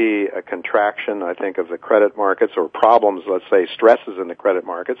foresee a contraction, I think, of the credit markets or problems, let's say, stresses in the credit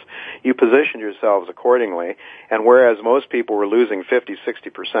markets. You positioned yourselves accordingly, and whereas most people were losing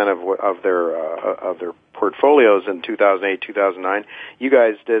 50-60% of their portfolios in 2008, 2009, you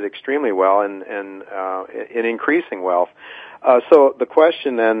guys did extremely well in increasing wealth. So the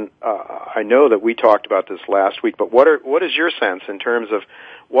question then, I know that we talked about this last week, but what is your sense in terms of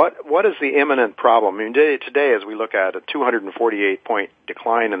what is the imminent problem? I mean, today as we look at a 248-point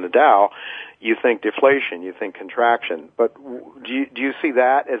decline in the Dow, you think deflation, you think contraction, but do you see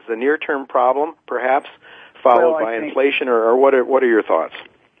that as the near-term problem, perhaps, followed by inflation, or what are your thoughts?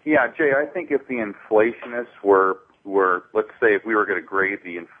 Yeah, Jay, I think if the inflationists were, let's say if we were going to grade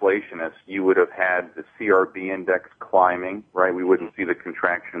the inflationists, you would have had the CRB index climbing, right? We wouldn't see the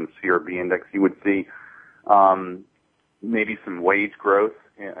contraction of the CRB index. You would see maybe some wage growth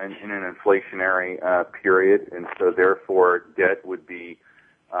in an inflationary period, and so therefore debt would be,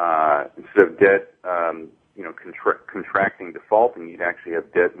 instead of debt contracting, defaulting, you'd actually have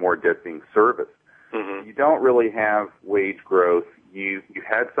more debt being serviced. Mm-hmm. You don't really have wage growth. You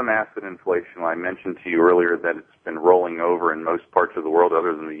had some asset inflation. I mentioned to you earlier that it's been rolling over in most parts of the world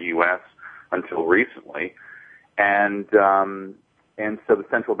other than the U.S. until recently. And so the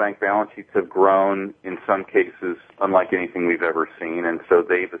central bank balance sheets have grown in some cases unlike anything we've ever seen. And so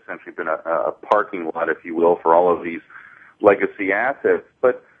they've essentially been a parking lot, if you will, for all of these legacy assets.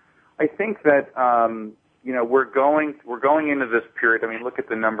 But I think that, we're going into this period. I mean, look at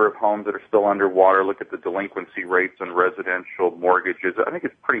the number of homes that are still underwater. Look at the delinquency rates on residential mortgages. I think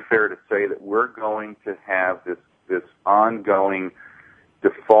it's pretty fair to say that we're going to have this ongoing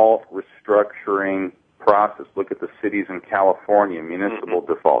default restructuring process. Look at the cities in California, municipal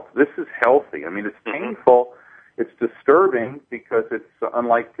defaults. This is healthy. I mean, it's painful. It's disturbing because it's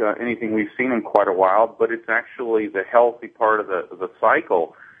unlike anything we've seen in quite a while, but it's actually the healthy part of the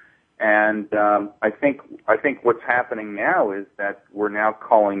cycle. And I think what's happening now is that we're now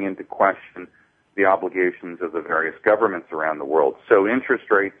calling into question the obligations of the various governments around the world. So interest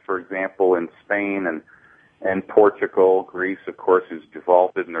rates, for example, in Spain and Portugal, Greece, of course, is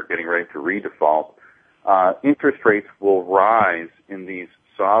defaulted and they're getting ready to redefault. Interest rates will rise in these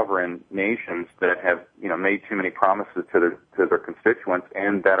sovereign nations that have, made too many promises to their constituents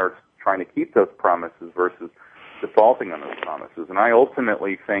and that are trying to keep those promises versus defaulting on those promises. And I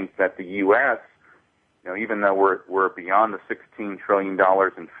ultimately think that the U.S., even though we're beyond the $16 trillion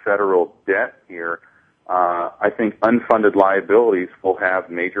in federal debt here, I think unfunded liabilities will have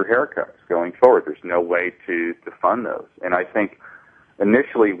major haircuts going forward. There's no way to fund those. And I think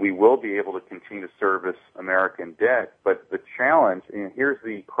initially we will be able to continue to service American debt, but the challenge, and here's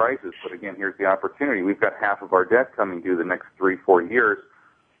the crisis, but again, here's the opportunity. We've got half of our debt coming due the next 3-4 years.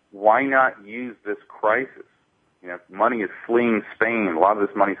 Why not use this crisis? Money is fleeing Spain. A lot of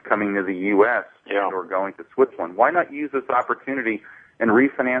this money is coming to the U.S. or going to Switzerland. Why not use this opportunity and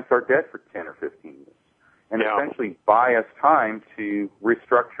refinance our debt for 10 or 15 years and essentially buy us time to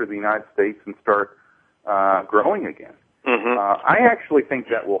restructure the United States and start growing again. I actually think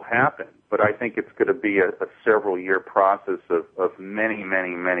that will happen, but I think it's going to be a several-year process of many,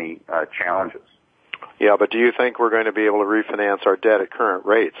 many, many challenges. Yeah, but do you think we're going to be able to refinance our debt at current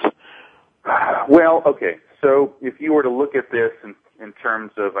rates? Well, okay. So if you were to look at this in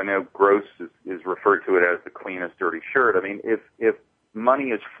terms of, I know Gross is referred to it as the cleanest dirty shirt. I mean, if money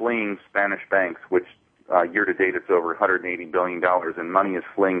is fleeing Spanish banks, which year to date it's over $180 billion, and money is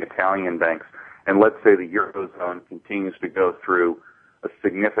fleeing Italian banks, and let's say the Eurozone continues to go through a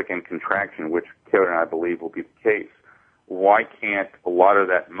significant contraction, which Kevin and I believe will be the case, why can't a lot of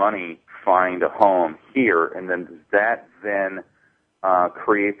that money find a home here? And then does that then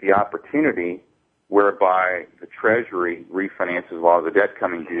create the opportunity whereby the Treasury refinances a lot of the debt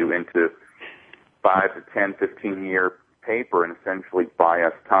coming due into 5 to 10, 15-year paper and essentially buy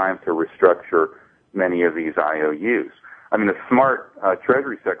us time to restructure many of these IOUs? I mean, a smart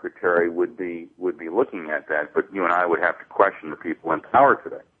Treasury Secretary would be looking at that, but you and I would have to question the people in power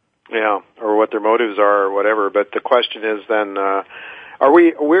today. Yeah, or what their motives are or whatever. But the question is then,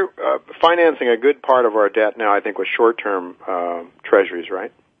 we're financing a good part of our debt now, I think, with short-term treasuries,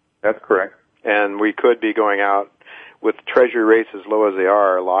 right? That's correct. And we could be going out with Treasury rates as low as they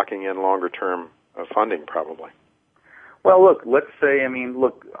are, locking in longer-term funding probably. Well, look,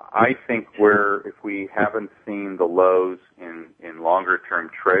 I think if we haven't seen the lows in longer-term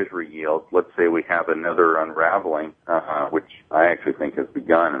Treasury yields, let's say we have another unraveling, which I actually think has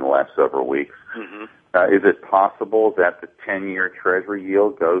begun in the last several weeks. Is it possible that the 10-year Treasury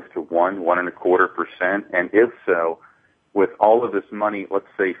yield goes to 1.25%? And if so, with all of this money, let's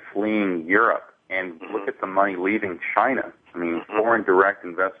say, fleeing Europe, and look at the money leaving China. I mean, foreign direct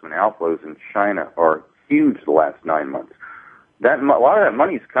investment outflows in China are huge the last 9 months. A lot of that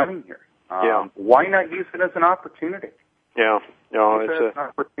money is coming here. Why not use it as an opportunity? Yeah, no, it's an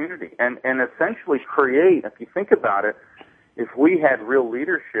opportunity, and essentially create. If you think about it, if we had real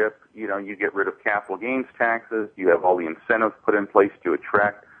leadership, you get rid of capital gains taxes. You have all the incentives put in place to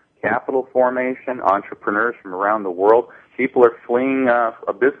attract capital formation, entrepreneurs from around the world. People are fleeing.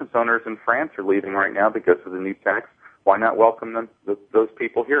 Business owners in France are leaving right now because of the new tax. Why not welcome them? Those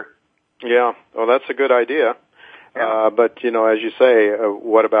people here. Yeah, well, that's a good idea. But, as you say,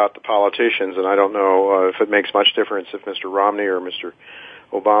 what about the politicians? And I don't know if it makes much difference if Mr. Romney or Mr.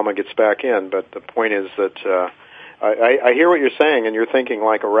 Obama gets back in. But the point is that I hear what you're saying, and you're thinking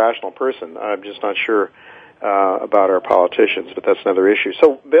like a rational person. I'm just not sure about our politicians, but that's another issue.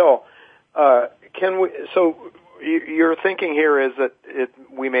 So, Bill, your thinking here is that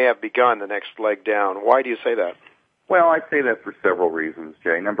we may have begun the next leg down. Why do you say that? Well, I say that for several reasons,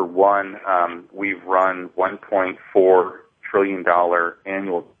 Jay. Number one, we've run $1.4 trillion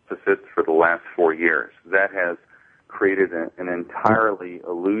annual deficits for the last 4 years. That has created an entirely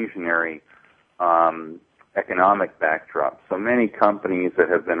illusionary economic backdrop. So many companies that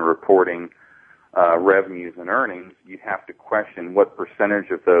have been reporting revenues and earnings, you have to question what percentage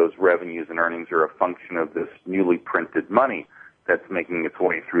of those revenues and earnings are a function of this newly printed money that's making its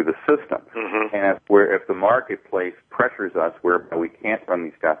way through the system. And if the marketplace pressures us whereby we can't run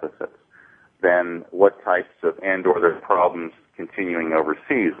these deficits, then what types of, and/or there's problems continuing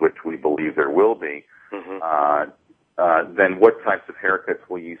overseas, which we believe there will be, then what types of haircuts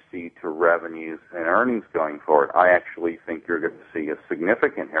will you see to revenues and earnings going forward? I actually think you're going to see a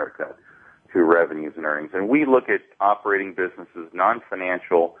significant haircut to revenues and earnings. And we look at operating businesses,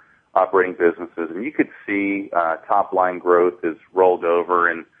 non-financial operating businesses, and you could see top-line growth is rolled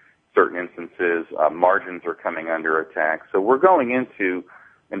over in certain instances. Margins are coming under attack. So we're going into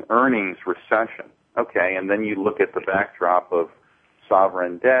an earnings recession. Okay, and then you look at the backdrop of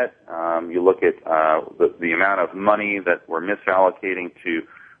sovereign debt. You look at the amount of money that we're misallocating to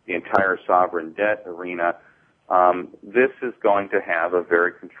the entire sovereign debt arena. This is going to have a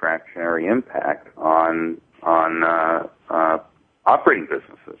very contractionary impact on operating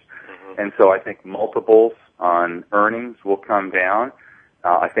businesses. And so I think multiples on earnings will come down.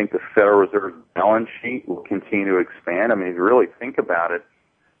 I think the Federal Reserve balance sheet will continue to expand. I mean, if you really think about it,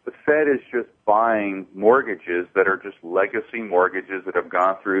 the Fed is just buying mortgages that are just legacy mortgages that have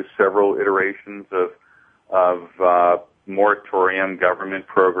gone through several iterations of moratorium, government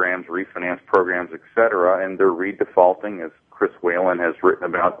programs, refinance programs, et cetera, and they're redefaulting, as Chris Whalen has written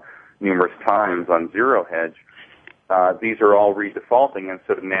about numerous times on Zero Hedge. These are all redefaulting, and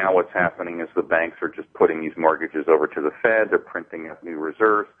so now what's happening is the banks are just putting these mortgages over to the Fed. They're printing up new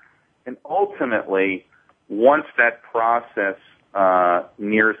reserves. And ultimately, once that process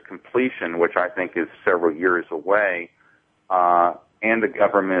nears completion, which I think is several years away, and the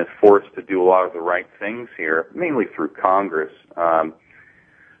government is forced to do a lot of the right things here, mainly through Congress,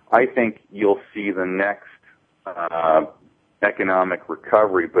 I think you'll see the next economic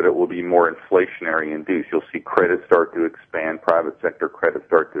recovery, but it will be more inflationary induced. You'll see credit start to expand, private sector credit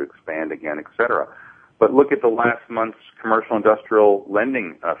start to expand again, et cetera. But look at the last month's commercial industrial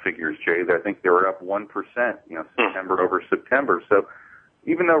lending figures, Jay. I think they were up 1%, September over September. So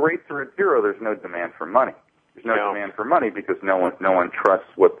even though rates are at zero, there's no demand for money. There's no demand for money because no one trusts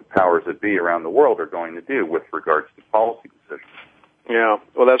what the powers that be around the world are going to do with regards to policy decisions. Yeah,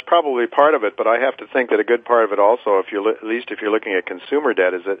 well, that's probably part of it, but I have to think that a good part of it also, at least if you're looking at consumer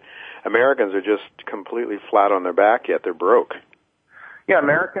debt, is that Americans are just completely flat on their back yet. They're broke. Yeah,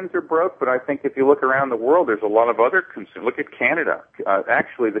 Americans are broke, but I think if you look around the world, there's a lot of other consumers. Look at Canada.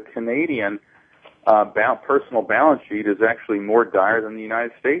 Actually, the Canadian personal balance sheet is actually more dire than the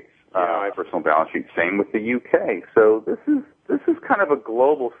United States personal balance sheet. Same with the UK. So this is kind of a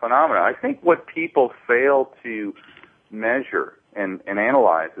global phenomenon. I think what people fail to measure and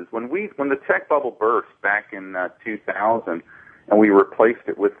analyze is when the tech bubble burst back in 2000 and we replaced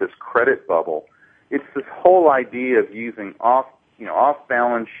it with this credit bubble, it's this whole idea of using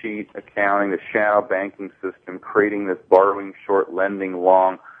off-balance sheet accounting, the shadow banking system, creating this borrowing short, lending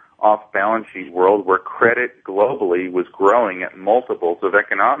long, off-balance sheet world where credit globally was growing at multiples of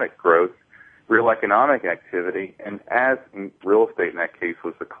economic growth, real economic activity, and as in real estate in that case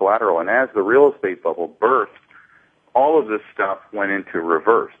was the collateral, and as the real estate bubble burst, all of this stuff went into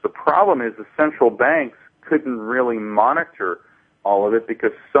reverse. The problem is the central banks couldn't really monitor all of it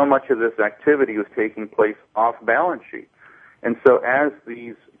because so much of this activity was taking place off balance sheet. And so as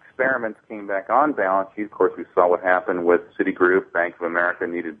these experiments came back on balance sheet, of course we saw what happened with Citigroup, Bank of America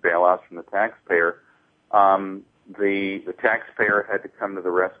needed bailouts from the taxpayer. The taxpayer had to come to the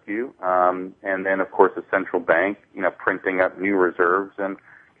rescue, and then of course the central bank, printing up new reserves and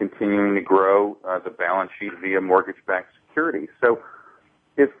continuing to grow the balance sheet via mortgage-backed securities. So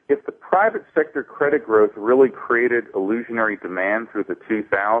if the private sector credit growth really created illusionary demand through the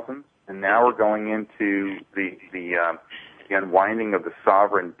 2000s, and now we're going into the unwinding of the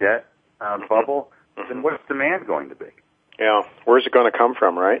sovereign debt bubble, then what's demand going to be? Yeah, where's it going to come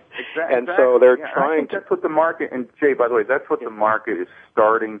from, right? Exactly. And so they're trying I think that's what the market, and Jay, by the way, that's what the market is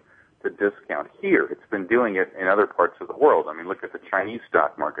starting to discount here. It's been doing it in other parts of the world. I mean, look at the Chinese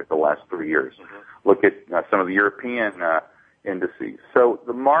stock market the last 3 years. Mm-hmm. Look at some of the European indices. So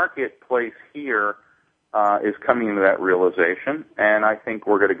the marketplace here is coming into that realization, and I think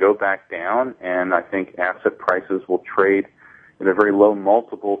we're going to go back down, and I think asset prices will trade at a very low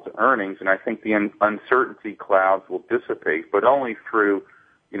multiple to earnings, and I think the uncertainty clouds will dissipate, but only through,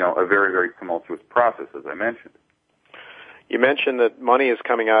 a very, very tumultuous process, as I mentioned. You mentioned that money is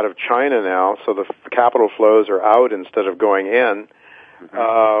coming out of China now, so the capital flows are out instead of going in.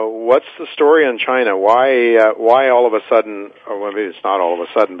 Mm-hmm. What's the story on China? Why all of a sudden, or maybe it's not all of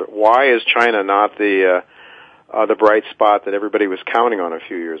a sudden, but why is China not the bright spot that everybody was counting on a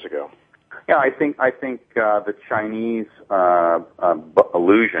few years ago? Yeah, I think the Chinese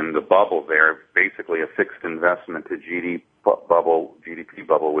illusion, the bubble there, basically a fixed investment to GDP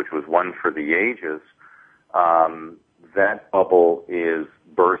bubble, which was one for the ages. That bubble is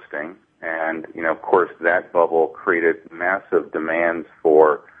bursting, and of course, that bubble created massive demands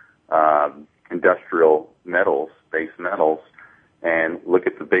for industrial metals, base metals. And look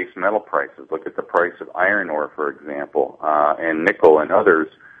at the base metal prices. Look at the price of iron ore, for example, and nickel and others.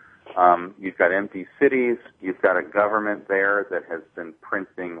 You've got empty cities. You've got a government there that has been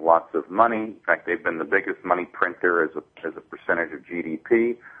printing lots of money. In fact, they've been the biggest money printer as a percentage of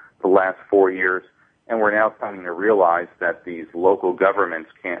GDP the last 4 years. And we're now coming to realize that these local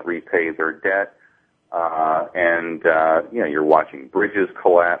governments can't repay their debt. You're watching bridges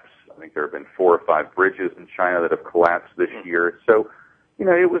collapse. I think there have been 4 or 5 bridges in China that have collapsed this year. So,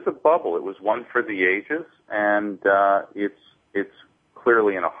 it was a bubble. It was one for the ages, and it's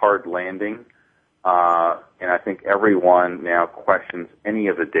clearly in a hard landing. And I think everyone now questions any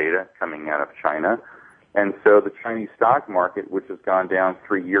of the data coming out of China. And so the Chinese stock market, which has gone down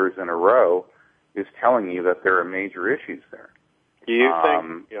 3 years in a row, is telling you that there are major issues there. Do you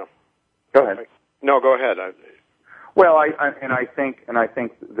think? Yeah. Go ahead. No, go ahead. Well, I think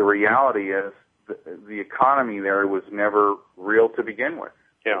the reality is the economy there was never real to begin with.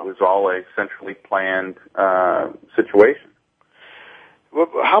 Yeah. It was all a centrally planned situation. Well,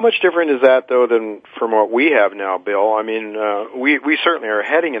 how much different is that, though, than from what we have now, Bill? I mean, we certainly are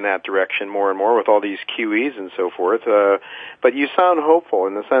heading in that direction more and more with all these QEs and so forth. But you sound hopeful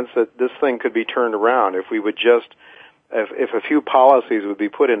in the sense that this thing could be turned around if we would just, if a few policies would be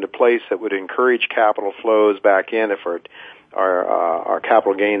put into place that would encourage capital flows back in, if our our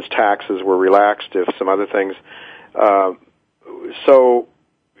capital gains taxes were relaxed, if some other things. So,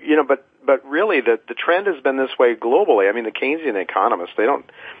 you know, but really the trend has been this way globally. I mean, the Keynesian economists, they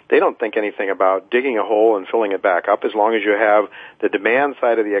don't think anything about digging a hole and filling it back up as long as you have the demand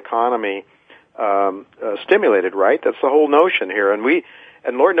side of the economy stimulated, right? That's the whole notion here.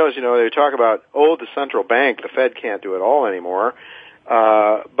 And Lord knows, you know, they talk about, the central bank, the Fed can't do it all anymore.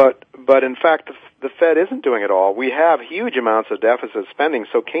 But in fact, the Fed isn't doing it all. We have huge amounts of deficit spending,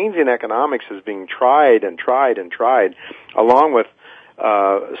 so Keynesian economics is being tried and tried and tried, along with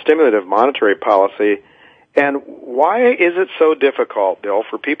stimulative monetary policy. And why is it so difficult, Bill,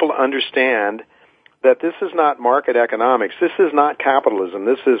 for people to understand that this is not market economics, this is not capitalism,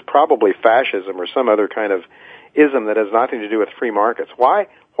 this is probably fascism or some other kind of ism that has nothing to do with free markets? Why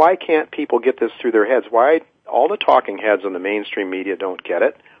can't people get this through their heads? Why all the talking heads in the mainstream media don't get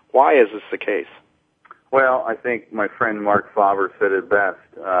it? Why is this the case? Well, I think my friend Mark Faber said it best.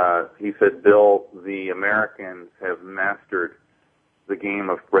 He said, Bill, the Americans have mastered the game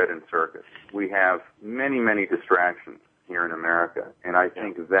of bread and circus. We have many, many distractions here in America, and I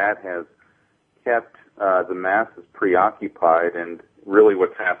think that has kept the masses preoccupied, and really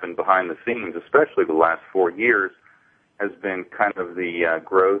what's happened behind the scenes, especially the last 4 years, has been kind of the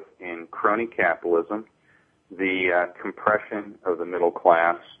growth in crony capitalism, the compression of the middle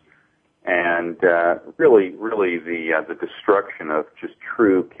class, and really the destruction of just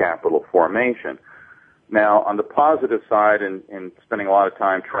true capital formation. Now, on the positive side, and spending a lot of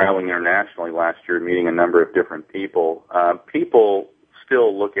time traveling internationally last year, meeting a number of different people, people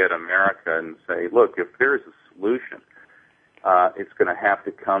still look at America and say, look, if there's a solution, it's going to have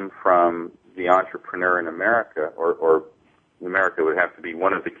to come from the entrepreneur in America, or America would have to be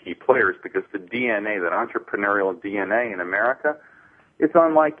one of the key players, because the DNA, that entrepreneurial DNA in America, it's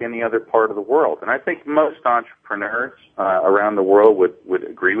unlike any other part of the world. And I think most entrepreneurs around the world would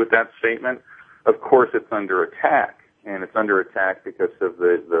agree with that statement. Of course, it's under attack, and it's under attack because of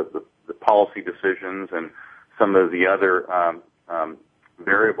the policy decisions and some of the other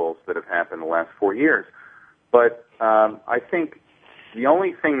variables that have happened in the last 4 years. But I think the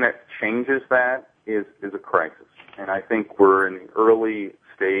only thing that changes that is a crisis. And I think we're in the early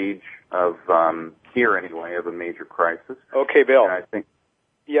stage of, here anyway, of a major crisis. Okay, Bill. And I think,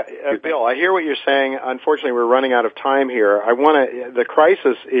 Bill, I hear what you're saying. Unfortunately, we're running out of time here. The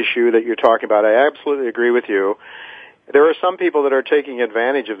crisis issue that you're talking about, I absolutely agree with you. There are some people that are taking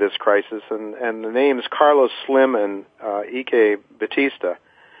advantage of this crisis, and the names Carlos Slim and Ike Batista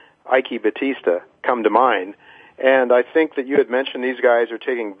come to mind. And I think that you had mentioned these guys are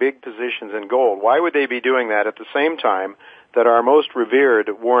taking big positions in gold. Why would they be doing that at the same time that our most revered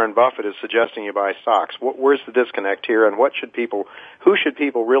Warren Buffett is suggesting you buy stocks? Where's the disconnect here, and who should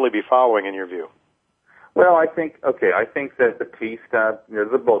people really be following in your view? Well, I think that Batista,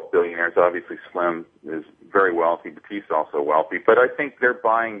 they're both billionaires. Obviously, Slim is very wealthy. Batista also wealthy. But I think they're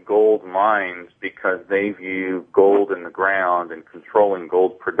buying gold mines because they view gold in the ground and controlling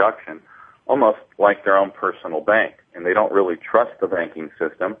gold production almost like their own personal bank, and they don't really trust the banking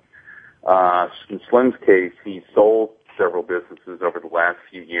system. In Slim's case, he sold several businesses over the last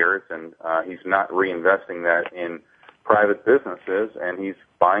few years, and he's not reinvesting that in private businesses, and he's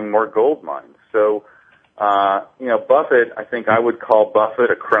buying more gold mines. So, Buffett, I think I would call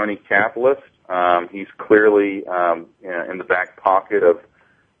Buffett a crony capitalist. He's clearly in the back pocket of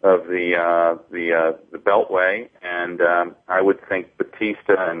the Beltway, and I would think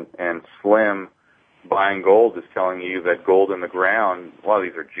Batista and Slim buying gold is telling you that gold in the ground, well,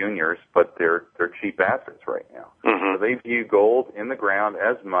 these are juniors, but they're cheap assets right now. Mm-hmm. So they view gold in the ground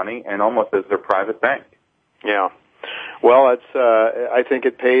as money and almost as their private bank. Yeah. Well, I think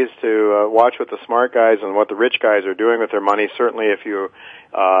it pays to watch what the smart guys and what the rich guys are doing with their money. Certainly, if you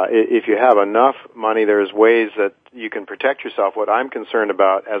have enough money, there's ways that you can protect yourself. What I'm concerned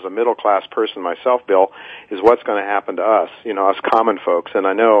about as a middle class person myself, Bill, is what's going to happen to us, us common folks. And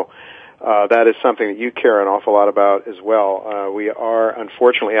I know that is something that you care an awful lot about as well. We are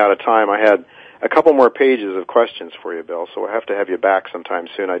unfortunately out of time. I had a couple more pages of questions for you, Bill, so we'll have to have you back sometime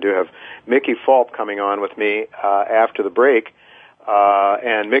soon. I do have Mickey Fulp coming on with me after the break,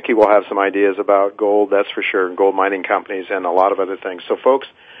 and Mickey will have some ideas about gold, that's for sure, and gold mining companies and a lot of other things. So, folks,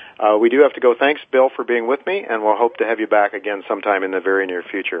 we do have to go. Thanks, Bill, for being with me, and we'll hope to have you back again sometime in the very near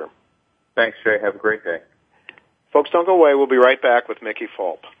future. Thanks, Jay. Have a great day. Folks, don't go away. We'll be right back with Mickey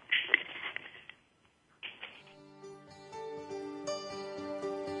Fulp.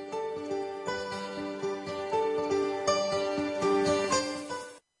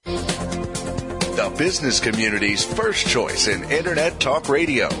 The business community's first choice in Internet Talk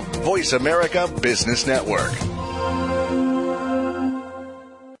Radio. Voice America Business Network.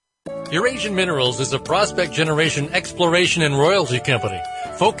 Eurasian Minerals is a prospect generation exploration and royalty company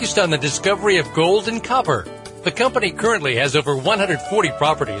focused on the discovery of gold and copper. The company currently has over 140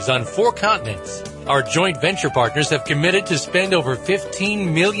 properties on 4 continents. Our joint venture partners have committed to spend over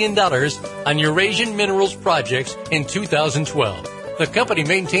 $15 million on Eurasian Minerals projects in 2012. The company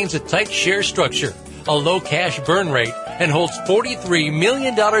maintains a tight share structure, a low cash burn rate, and holds $43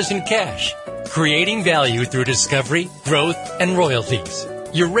 million in cash, creating value through discovery, growth, and royalties.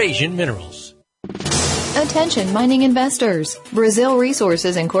 Eurasian Minerals. Attention mining investors. Brazil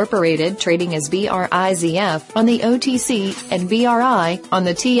Resources Incorporated, trading as BRIZF on the OTC and BRI on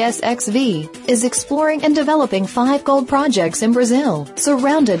the TSXV, is exploring and developing 5 gold projects in Brazil,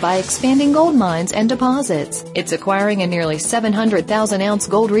 surrounded by expanding gold mines and deposits. It's acquiring a nearly 700,000-ounce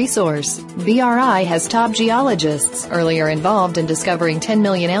gold resource. BRI has top geologists, earlier involved in discovering 10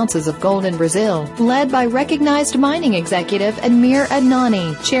 million ounces of gold in Brazil, led by recognized mining executive Admir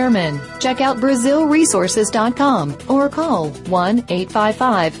Adnani, chairman. Check out BrazilResources.com or call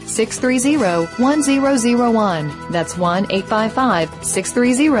 1-855-630-1001. That's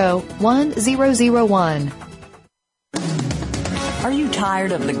 1-855-630-1001. Are you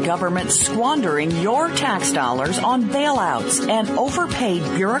tired of the government squandering your tax dollars on bailouts and overpaid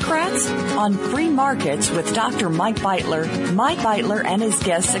bureaucrats? On Free Markets with Dr. Mike Beitler and his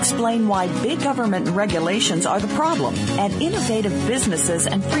guests explain why big government regulations are the problem and innovative businesses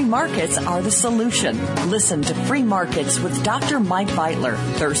and free markets are the solution. Listen to Free Markets with Dr. Mike Beitler,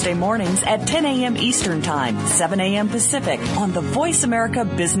 Thursday mornings at 10 a.m. Eastern Time, 7 a.m. Pacific on the Voice America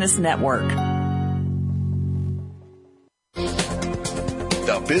Business Network.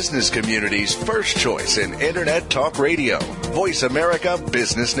 The business community's first choice in Internet Talk Radio. Voice America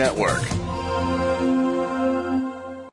Business Network.